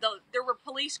there were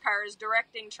police cars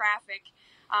directing traffic.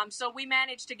 So we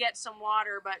managed to get some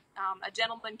water, but a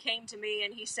gentleman came to me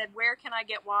and he said, "Where can I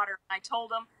get water?" I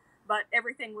told him, but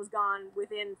everything was gone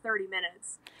within 30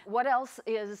 minutes. What else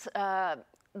is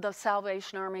the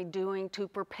Salvation Army doing to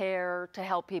prepare to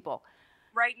help people?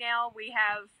 Right now we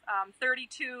have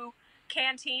 32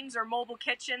 canteens or mobile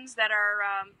kitchens that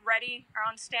are ready, are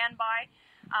on standby.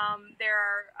 There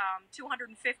are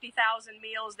 250,000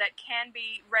 meals that can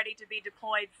be ready to be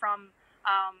deployed from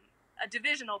a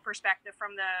divisional perspective,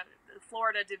 from the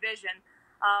Florida division.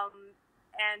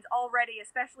 And already,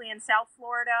 especially in South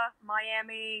Florida,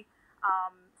 Miami,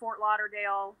 Fort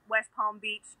Lauderdale, West Palm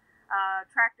Beach,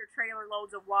 tractor trailer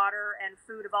loads of water and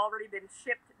food have already been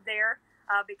shipped there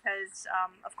because,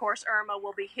 of course, Irma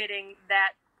will be hitting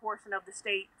that portion of the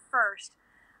state first.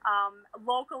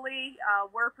 Locally,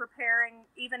 we're preparing,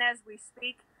 even as we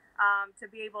speak, to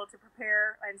be able to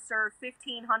prepare and serve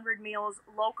 1,500 meals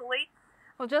locally.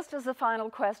 Well, just as a final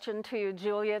question to you,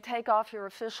 Julia, take off your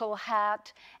official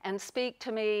hat and speak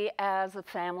to me as a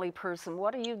family person.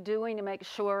 What are you doing to make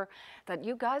sure that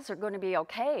you guys are going to be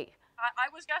okay? I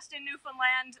was just in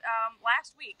Newfoundland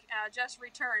last week, just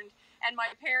returned, and my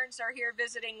parents are here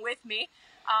visiting with me.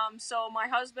 So my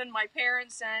husband, my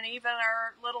parents, and even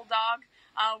our little dog,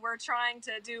 we're trying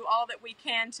to do all that we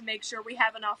can to make sure we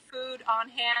have enough food on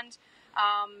hand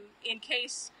in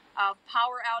case of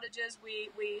power outages.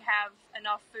 We have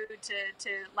enough food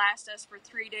to last us for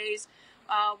 3 days.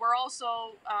 We're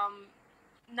also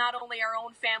not only our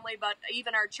own family, but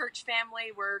even our church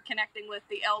family. We're connecting with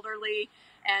the elderly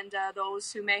and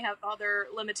those who may have other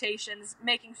limitations,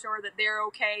 making sure that they're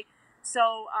okay.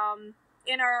 So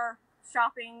in our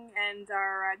shopping and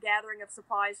our gathering of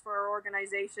supplies for our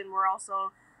organization, we're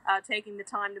also taking the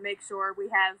time to make sure we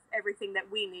have everything that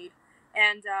we need.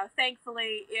 And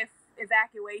thankfully, if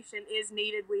evacuation is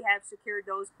needed, we have secured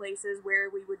those places where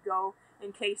we would go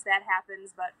in case that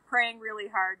happens, but praying really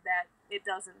hard that it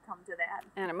doesn't come to that.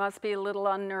 And it must be a little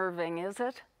unnerving, is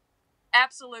it?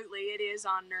 Absolutely, it is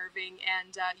unnerving,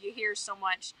 and you hear so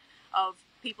much of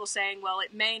people saying, well,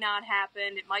 it may not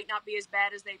happen, it might not be as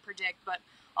bad as they predict, but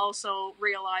also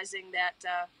realizing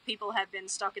that people have been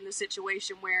stuck in the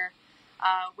situation where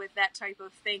with that type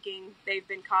of thinking, they've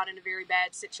been caught in a very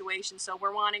bad situation. So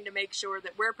we're wanting to make sure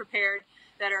that we're prepared,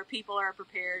 that our people are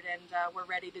prepared, and we're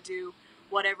ready to do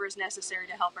whatever is necessary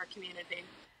to help our community.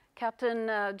 Captain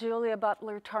Julia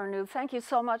Butler-Tarnow, thank you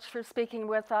so much for speaking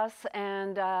with us,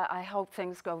 and I hope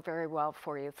things go very well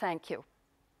for you. Thank you.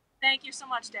 Thank you so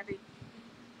much, Debbie.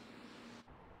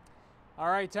 All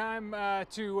right, time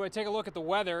to take a look at the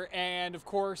weather, and of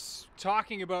course,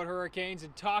 talking about hurricanes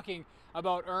and talking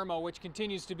about Irma, which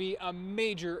continues to be a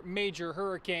major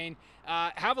hurricane.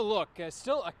 Have a look,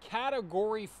 still a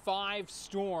Category 5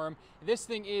 storm. This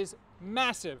thing is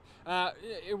massive.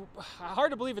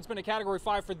 Hard to believe it's been a Category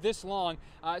 5 for this long.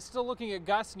 Still looking at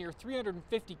gusts near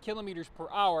 350 kilometers per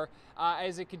hour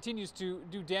as it continues to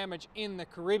do damage in the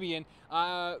Caribbean.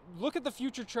 Look at the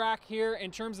future track here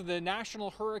in terms of the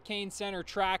National Hurricane Center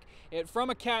track. From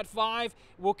a Cat 5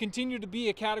 will continue to be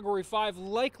a Category 5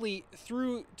 likely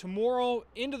through tomorrow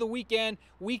into the weekend,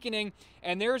 weakening.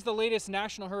 And there's the latest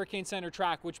National Hurricane Center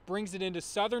track, which brings it into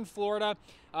southern Florida.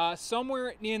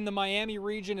 Somewhere in the Miami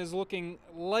region is looking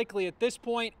likely at this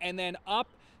point, and then up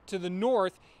to the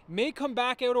north, may come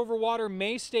back out over water,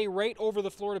 may stay right over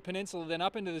the Florida Peninsula, then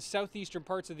up into the southeastern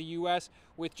parts of the U.S.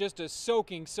 with just a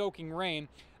soaking rain.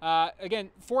 Again,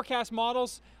 forecast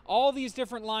models, all these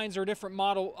different lines are different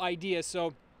model ideas,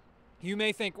 so you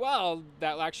may think, well,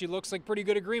 that actually looks like pretty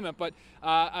good agreement, but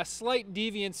a slight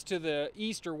deviance to the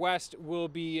east or west will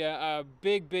be a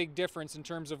big difference in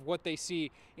terms of what they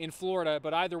see in Florida.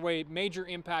 But either way, major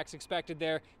impacts expected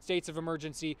there. States of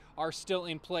emergency are still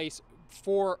in place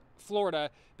for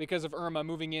Florida because of Irma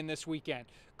moving in this weekend.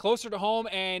 Closer to home,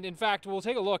 and in fact, we'll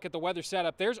take a look at the weather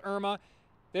setup. There's Irma,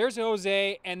 there's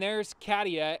Jose, and there's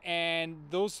Katia, and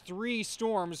those three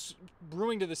storms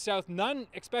brewing to the south, none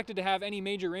expected to have any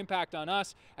major impact on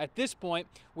us at this point.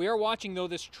 We are watching, though,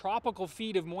 this tropical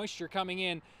feed of moisture coming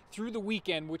in through the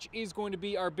weekend, which is going to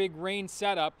be our big rain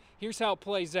setup. Here's how it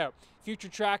plays out. Future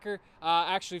tracker,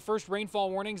 actually first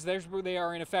rainfall warnings, there's where they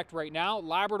are in effect right now.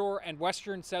 Labrador and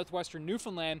western, southwestern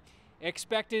Newfoundland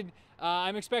expected.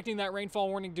 I'm expecting that rainfall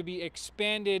warning to be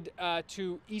expanded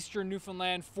to eastern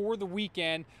Newfoundland for the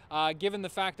weekend, given the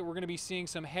fact that we're going to be seeing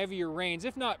some heavier rains,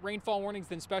 if not rainfall warnings,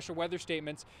 then special weather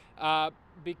statements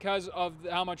because of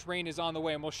how much rain is on the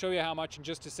way, and we'll show you how much in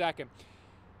just a second.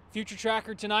 Future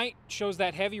tracker tonight shows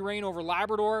that heavy rain over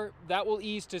Labrador. That will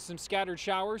ease to some scattered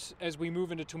showers as we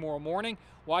move into tomorrow morning.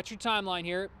 Watch your timeline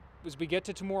here. As we get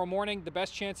to tomorrow morning, the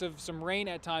best chance of some rain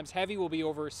at times heavy will be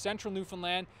over central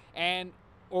Newfoundland and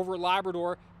over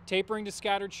Labrador, tapering to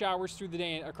scattered showers through the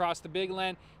day across the Big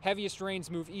Land. Heaviest rains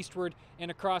move eastward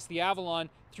and across the Avalon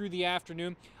through the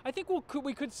afternoon. I think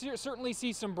we could certainly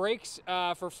see some breaks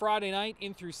for Friday night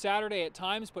in through Saturday at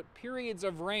times, but periods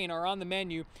of rain are on the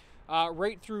menu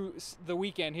right through the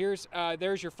weekend.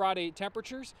 There's your Friday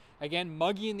temperatures. Again,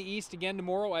 muggy in the east again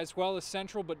tomorrow, as well as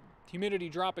central, but humidity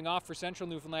dropping off for central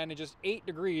Newfoundland and just 8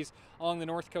 degrees along the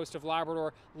north coast of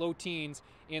Labrador, low teens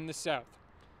in the south.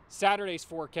 Saturday's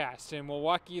forecast, and we'll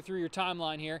walk you through your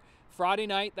timeline here. Friday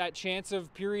night, that chance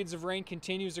of periods of rain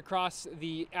continues across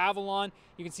the Avalon.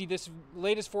 You can see this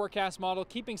latest forecast model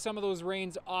keeping some of those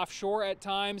rains offshore at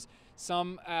times,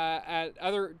 some at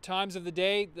other times of the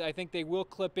day. I think they will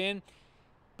clip in,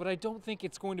 but I don't think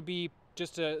it's going to be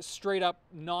just a straight up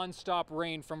non-stop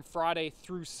rain from Friday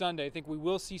through Sunday. I think we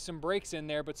will see some breaks in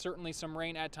there, but certainly some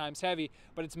rain at times heavy,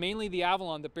 but it's mainly the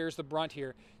Avalon that bears the brunt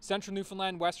here. Central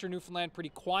Newfoundland, western Newfoundland, pretty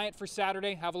quiet for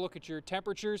Saturday. Have a look at your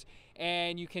temperatures,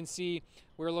 and you can see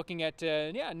we're looking at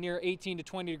near 18 to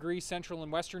 20 degrees central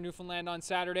and western Newfoundland on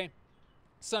Saturday.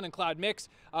 Sun and cloud mix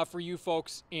for you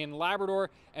folks in Labrador,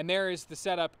 and there is the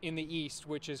setup in the east,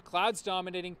 which is clouds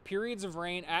dominating, periods of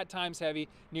rain, at times heavy,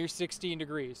 near 16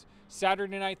 degrees.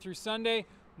 Saturday night through Sunday,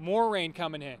 more rain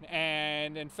coming in,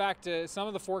 and in fact some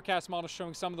of the forecast models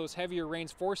showing some of those heavier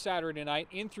rains for Saturday night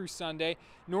in through Sunday.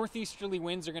 Northeasterly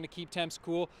winds are going to keep temps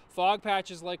cool. Fog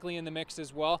patches likely in the mix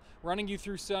as well, running you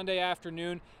through Sunday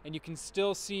afternoon, and you can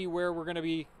still see where we're going to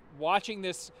be watching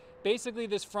this. Basically,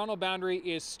 this frontal boundary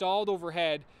is stalled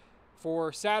overhead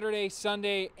for Saturday,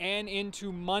 Sunday, and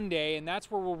into Monday, and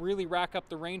that's where we'll really rack up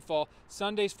the rainfall.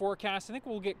 Sunday's forecast, I think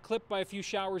we'll get clipped by a few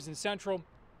showers in central,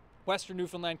 Western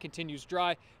Newfoundland continues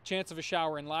dry, chance of a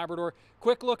shower in Labrador.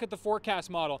 Quick look at the forecast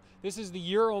model. This is the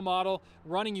Euro model,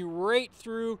 running you right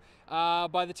through.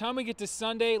 By the time we get to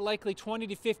Sunday, likely 20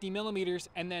 to 50 millimeters,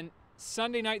 and then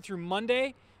Sunday night through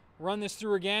Monday, run this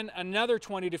through again, another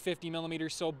 20 to 50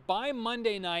 millimeters. So by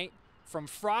Monday night, from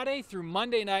Friday through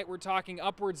Monday night, we're talking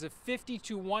upwards of 50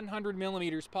 to 100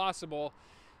 millimeters possible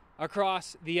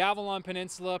across the Avalon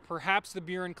Peninsula, perhaps the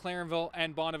Burin, Clarenville,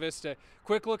 and Bonavista.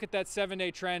 Quick look at that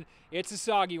 7-day trend. It's a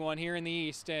soggy one here in the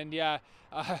east, and yeah,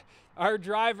 our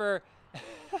driver,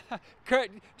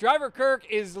 Driver Kirk,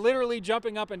 is literally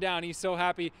jumping up and down. He's so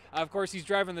happy. Of course, he's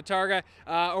driving the Targa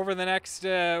over the next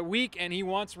week, and he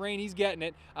wants rain. He's getting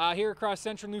it. Here across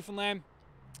central Newfoundland,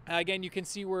 again, you can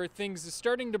see where things are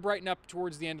starting to brighten up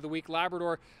towards the end of the week.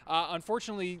 Labrador,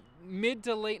 unfortunately, mid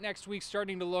to late next week,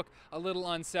 starting to look a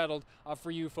little unsettled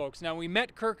for you folks. Now, we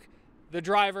met Kirk, the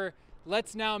driver.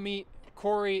 Let's now meet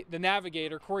Corey, the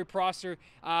navigator, Corey Prosser.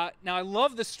 Now, I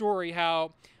love the story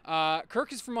how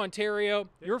Kirk is from Ontario.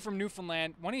 You're from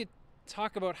Newfoundland. Why don't you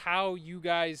talk about how you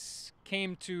guys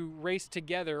came to race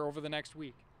together over the next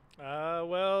week?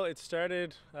 Well, it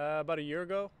started about a year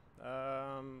ago.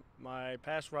 My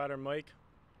past rider, Mike,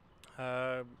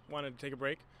 wanted to take a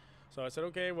break. So I said,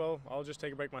 okay, well, I'll just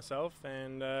take a break myself.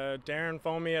 And Darren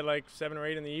phoned me at like 7 or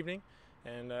 8 in the evening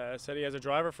and said he has a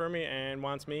driver for me and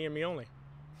wants me and me only.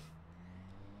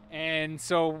 And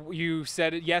so you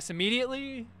said yes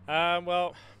immediately?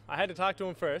 Well, I had to talk to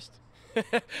him first.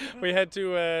 I had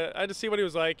to see what he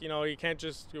was like. You know, you can't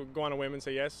just go on a whim and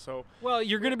say yes. So. Well,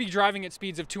 you're going to be driving at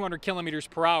speeds of 200 kilometers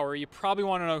per hour. You probably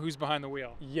want to know who's behind the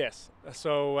wheel. Yes.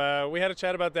 So we had a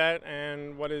chat about that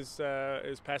and what his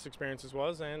past experiences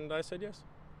was, and I said yes.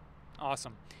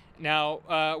 Awesome. Now,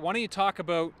 why don't you talk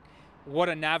about what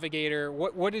a navigator,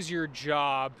 what is your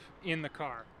job in the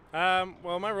car?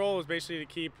 Well, my role is basically to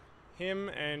keep him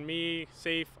and me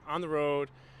safe on the road.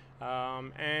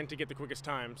 And to get the quickest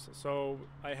times. So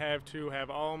I have to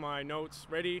have all my notes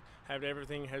ready,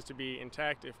 everything has to be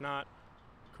intact. If not,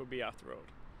 could be off the road.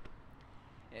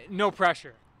 No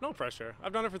pressure. No pressure.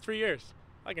 I've done it for 3 years.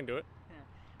 I can do it.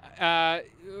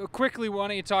 Quickly, why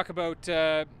don't you talk about,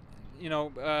 Kirk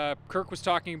was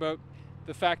talking about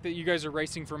the fact that you guys are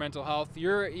racing for mental health.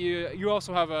 You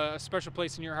also have a special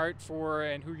place in your heart for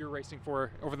and who you're racing for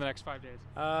over the next 5 days.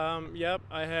 Yep,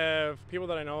 I have people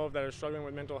that I know of that are struggling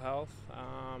with mental health.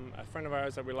 A friend of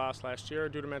ours that we lost last year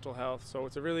due to mental health. So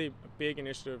it's a really big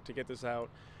initiative to get this out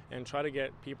and try to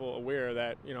get people aware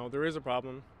that, you know, there is a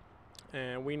problem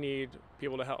and we need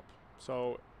people to help.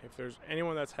 So if there's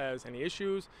anyone that has any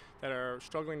issues, that are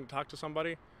struggling to talk to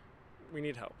somebody, we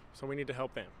need help. So we need to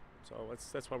help them. So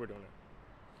that's why we're doing it.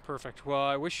 Perfect. Well,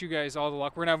 I wish you guys all the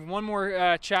luck. We're going to have one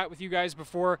more chat with you guys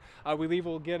before we leave.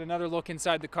 We'll get another look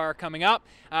inside the car coming up.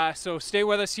 So stay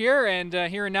with us here, and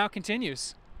Here and Now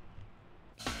continues.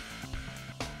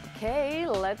 Okay,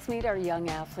 let's meet our young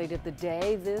athlete of the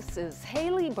day. This is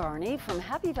Haley Barney from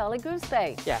Happy Valley Goose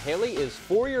Bay. Yeah, Haley is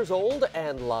 4 years old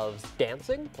and loves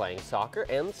dancing, playing soccer,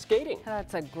 and skating.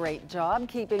 That's a great job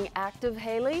keeping active,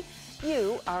 Haley.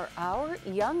 You are our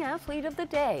young athlete of the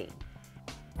day.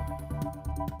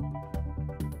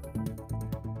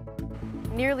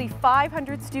 Nearly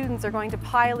 500 students are going to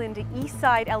pile into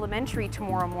Eastside Elementary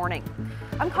tomorrow morning.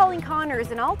 I'm Colleen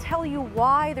Connors, and I'll tell you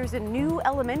why there's a new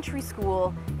elementary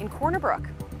school in Corner Brook.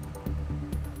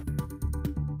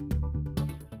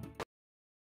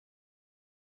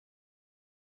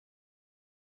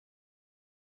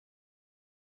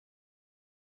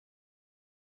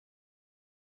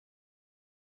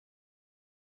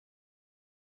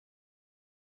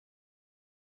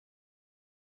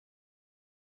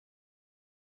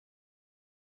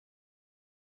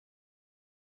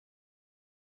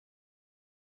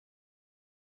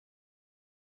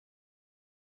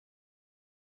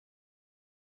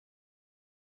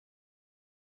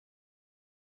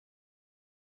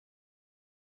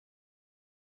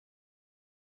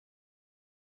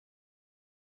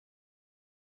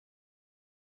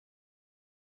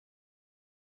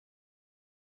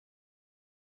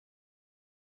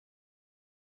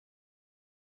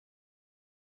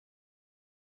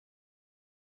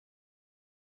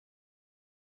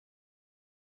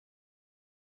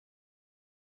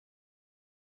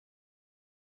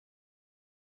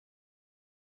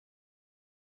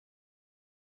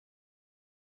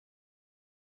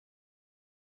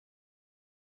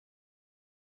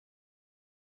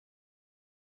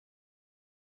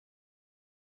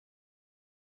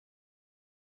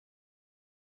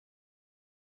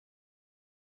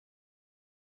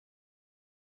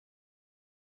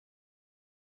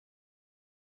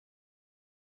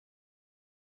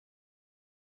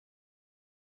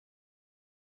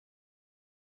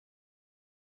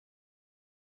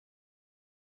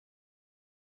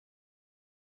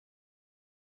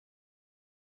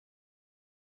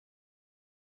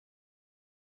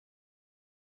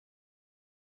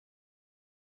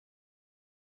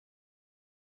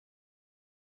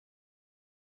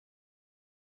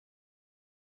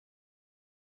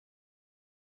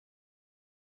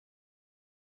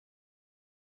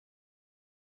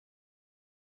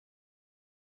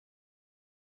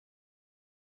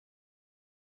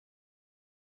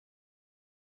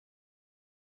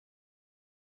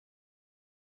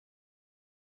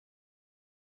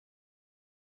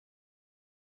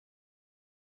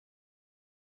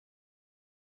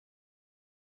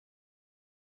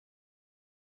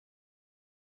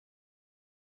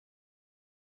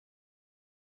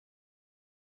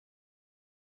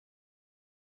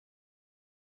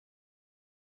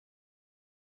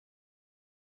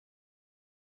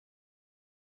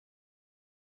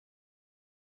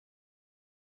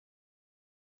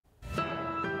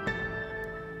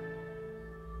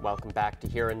 Welcome back to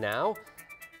Here and Now.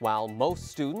 While most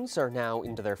students are now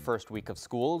into their first week of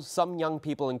school, some young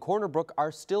people in Corner Brook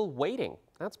are still waiting.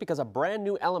 That's because a brand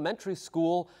new elementary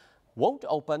school won't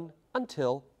open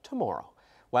until tomorrow.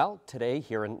 Well, today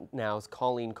Here and Now's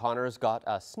Colleen Connors got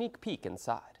a sneak peek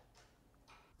inside.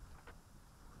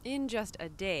 In just a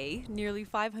day, nearly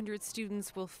 500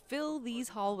 students will fill these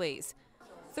hallways.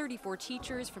 34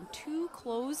 teachers from 2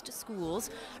 closed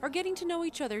schools are getting to know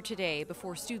each other today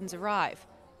before students arrive.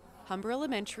 Humber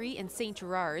Elementary and St.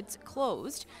 Gerard's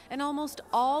closed, and almost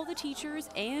all the teachers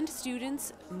and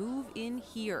students move in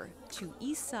here to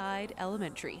Eastside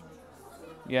Elementary.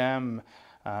 Yeah, I'm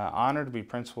honored to be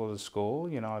principal of the school.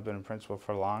 You know, I've been a principal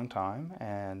for a long time,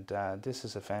 and this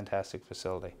is a fantastic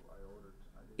facility.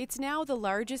 It's now the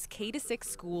largest K-6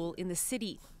 school in the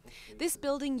city. This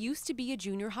building used to be a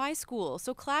junior high school,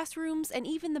 so classrooms and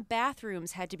even the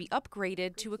bathrooms had to be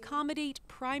upgraded to accommodate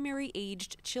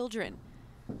primary-aged children.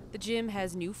 The gym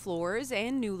has new floors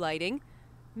and new lighting.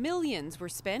 Millions were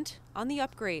spent on the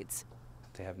upgrades.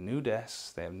 They have new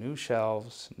desks, they have new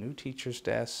shelves, new teachers'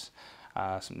 desks,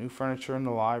 some new furniture in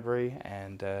the library,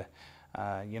 and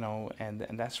you know, and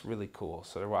that's really cool.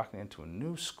 So they're walking into a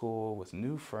new school with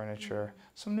new furniture,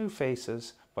 some new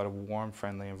faces, but a warm,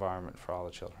 friendly environment for all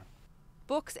the children.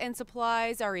 Books and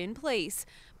supplies are in place,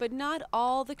 but not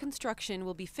all the construction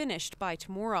will be finished by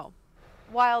tomorrow.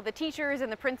 While the teachers and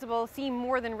the principal seem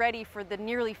more than ready for the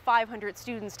nearly 500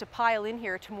 students to pile in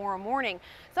here tomorrow morning,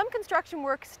 some construction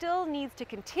work still needs to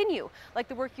continue, like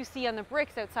the work you see on the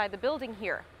bricks outside the building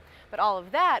here. But all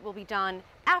of that will be done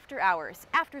after hours,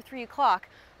 after 3 o'clock,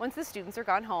 once the students are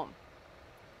gone home.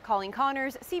 Colleen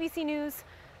Connors, CBC News,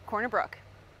 Corner Brook.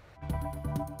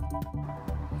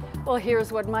 Well,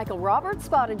 here's what Michael Roberts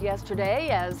spotted yesterday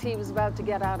as he was about to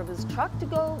get out of his truck to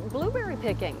go blueberry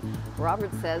picking.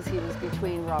 Roberts says he was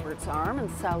between Roberts Arm and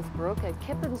South Brook at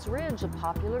Kippens Ridge, a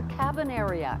popular cabin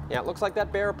area. Yeah, it looks like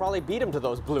that bear probably beat him to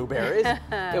those blueberries.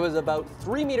 It was about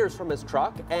 3 meters from his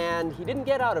truck, and he didn't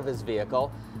get out of his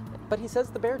vehicle, but he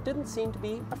says the bear didn't seem to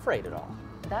be afraid at all.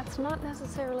 That's not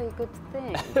necessarily a good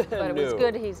thing, but it was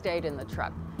good he stayed in the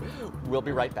truck. We'll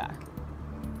be right back.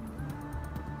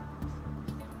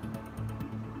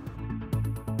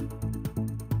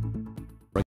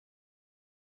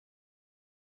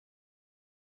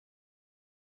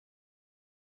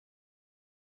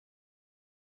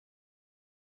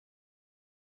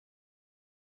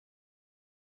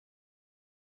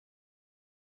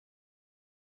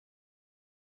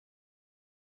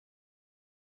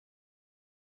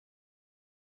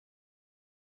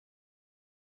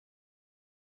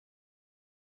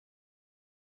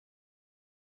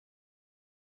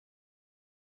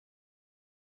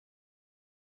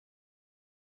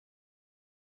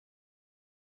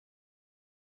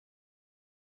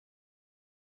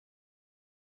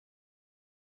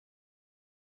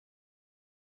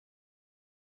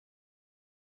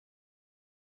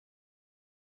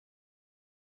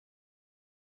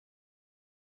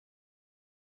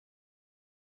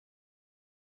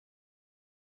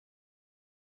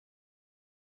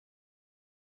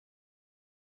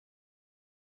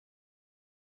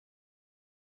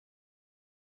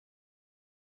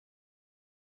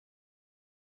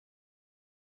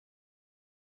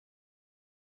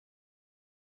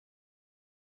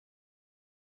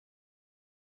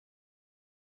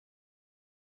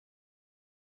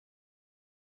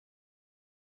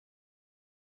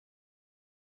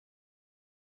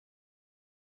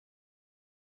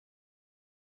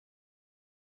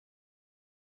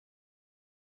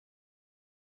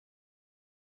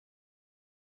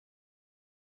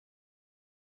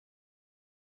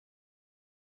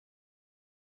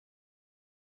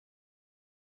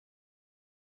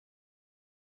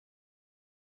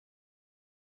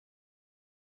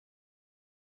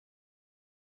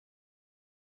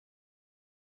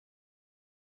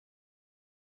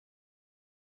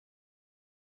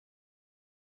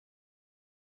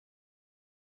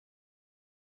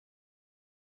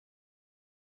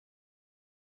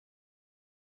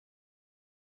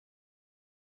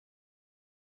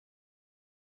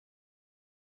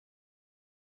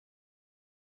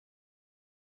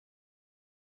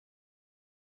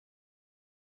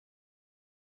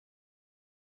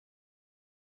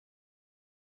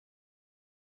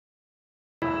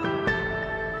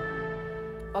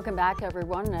 Welcome back,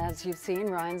 everyone. As you've seen,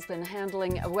 Ryan's been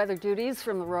handling weather duties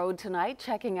from the road tonight,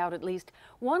 checking out at least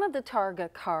one of the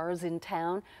Targa cars in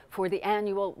town for the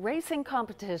annual racing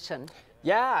competition.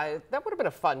 Yeah, that would have been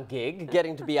a fun gig,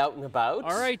 getting to be out and about.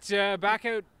 All right, back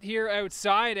out here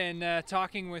outside and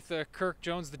talking with Kirk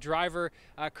Jones, the driver.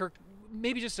 Kirk,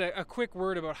 maybe just a quick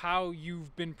word about how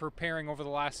you've been preparing over the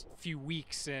last few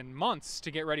weeks and months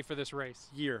to get ready for this race.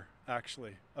 Year,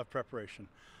 actually, of preparation.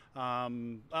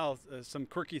 Some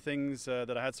quirky things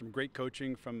that I had some great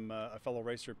coaching from a fellow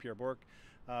racer, Pierre Bourque,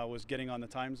 was getting on the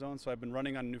time zone. So I've been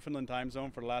running on Newfoundland time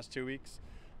zone for the last 2 weeks.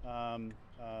 A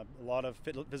lot of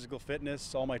physical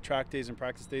fitness. All my track days and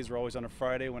practice days were always on a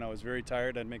Friday. When I was very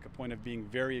tired, I'd make a point of being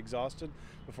very exhausted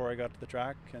before I got to the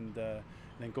track, and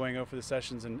then going out for the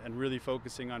sessions and really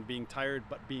focusing on being tired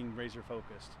but being razor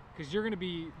focused. Because you're going to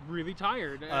be really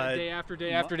tired day after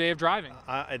day after day of driving.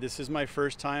 This is my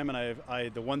first time,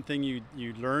 and the one thing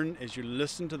you learn is you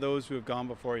listen to those who have gone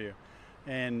before you.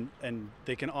 And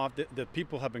they can the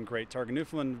people have been great. Target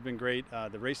Newfoundland have been great.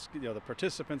 The race, the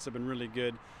participants have been really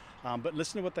good. But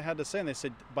listen to what they had to say, and they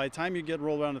said by the time you get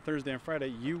rolled around on Thursday and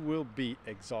Friday, you will be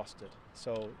exhausted.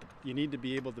 So you need to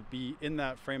be able to be in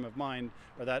that frame of mind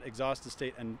or that exhausted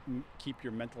state and keep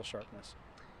your mental sharpness.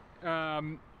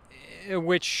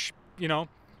 Which,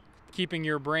 keeping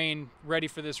your brain ready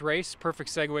for this race, perfect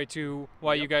segue to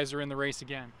why you guys are in the race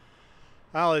again.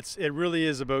 Al, it really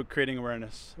is about creating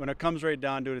awareness. When it comes right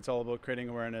down to it, it's all about creating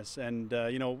awareness. And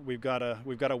we've got a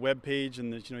web page,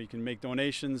 and you can make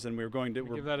donations. And we're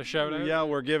give that a shout out. Yeah,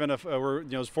 we're giving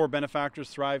there's 4 benefactors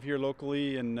thrive here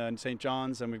locally in St.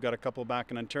 John's, and we've got a couple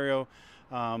back in Ontario.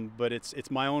 But it's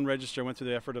my own register. I went through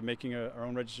the effort of making our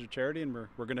own registered charity, and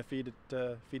we're going to feed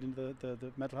into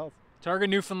the mental health. Target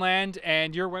Newfoundland,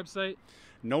 and your website?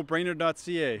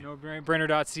 Nobrainer.ca.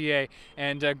 Nobrainer.ca.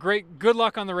 And good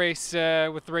luck on the race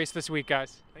with the race this week,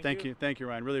 guys. Thank you,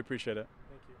 Ryan. Really appreciate it.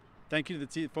 Thank you to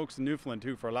the folks in Newfoundland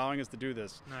too for allowing us to do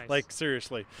this. Nice. Like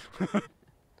seriously.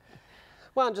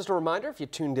 Well, and just a reminder, if you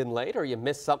tuned in late or you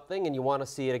missed something and you want to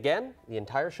see it again, the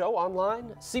entire show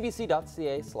online,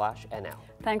 cbc.ca/NL.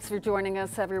 Thanks for joining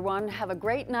us, everyone. Have a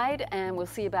great night, and we'll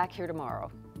see you back here tomorrow.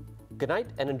 Good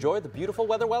night, and enjoy the beautiful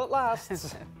weather while it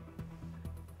lasts.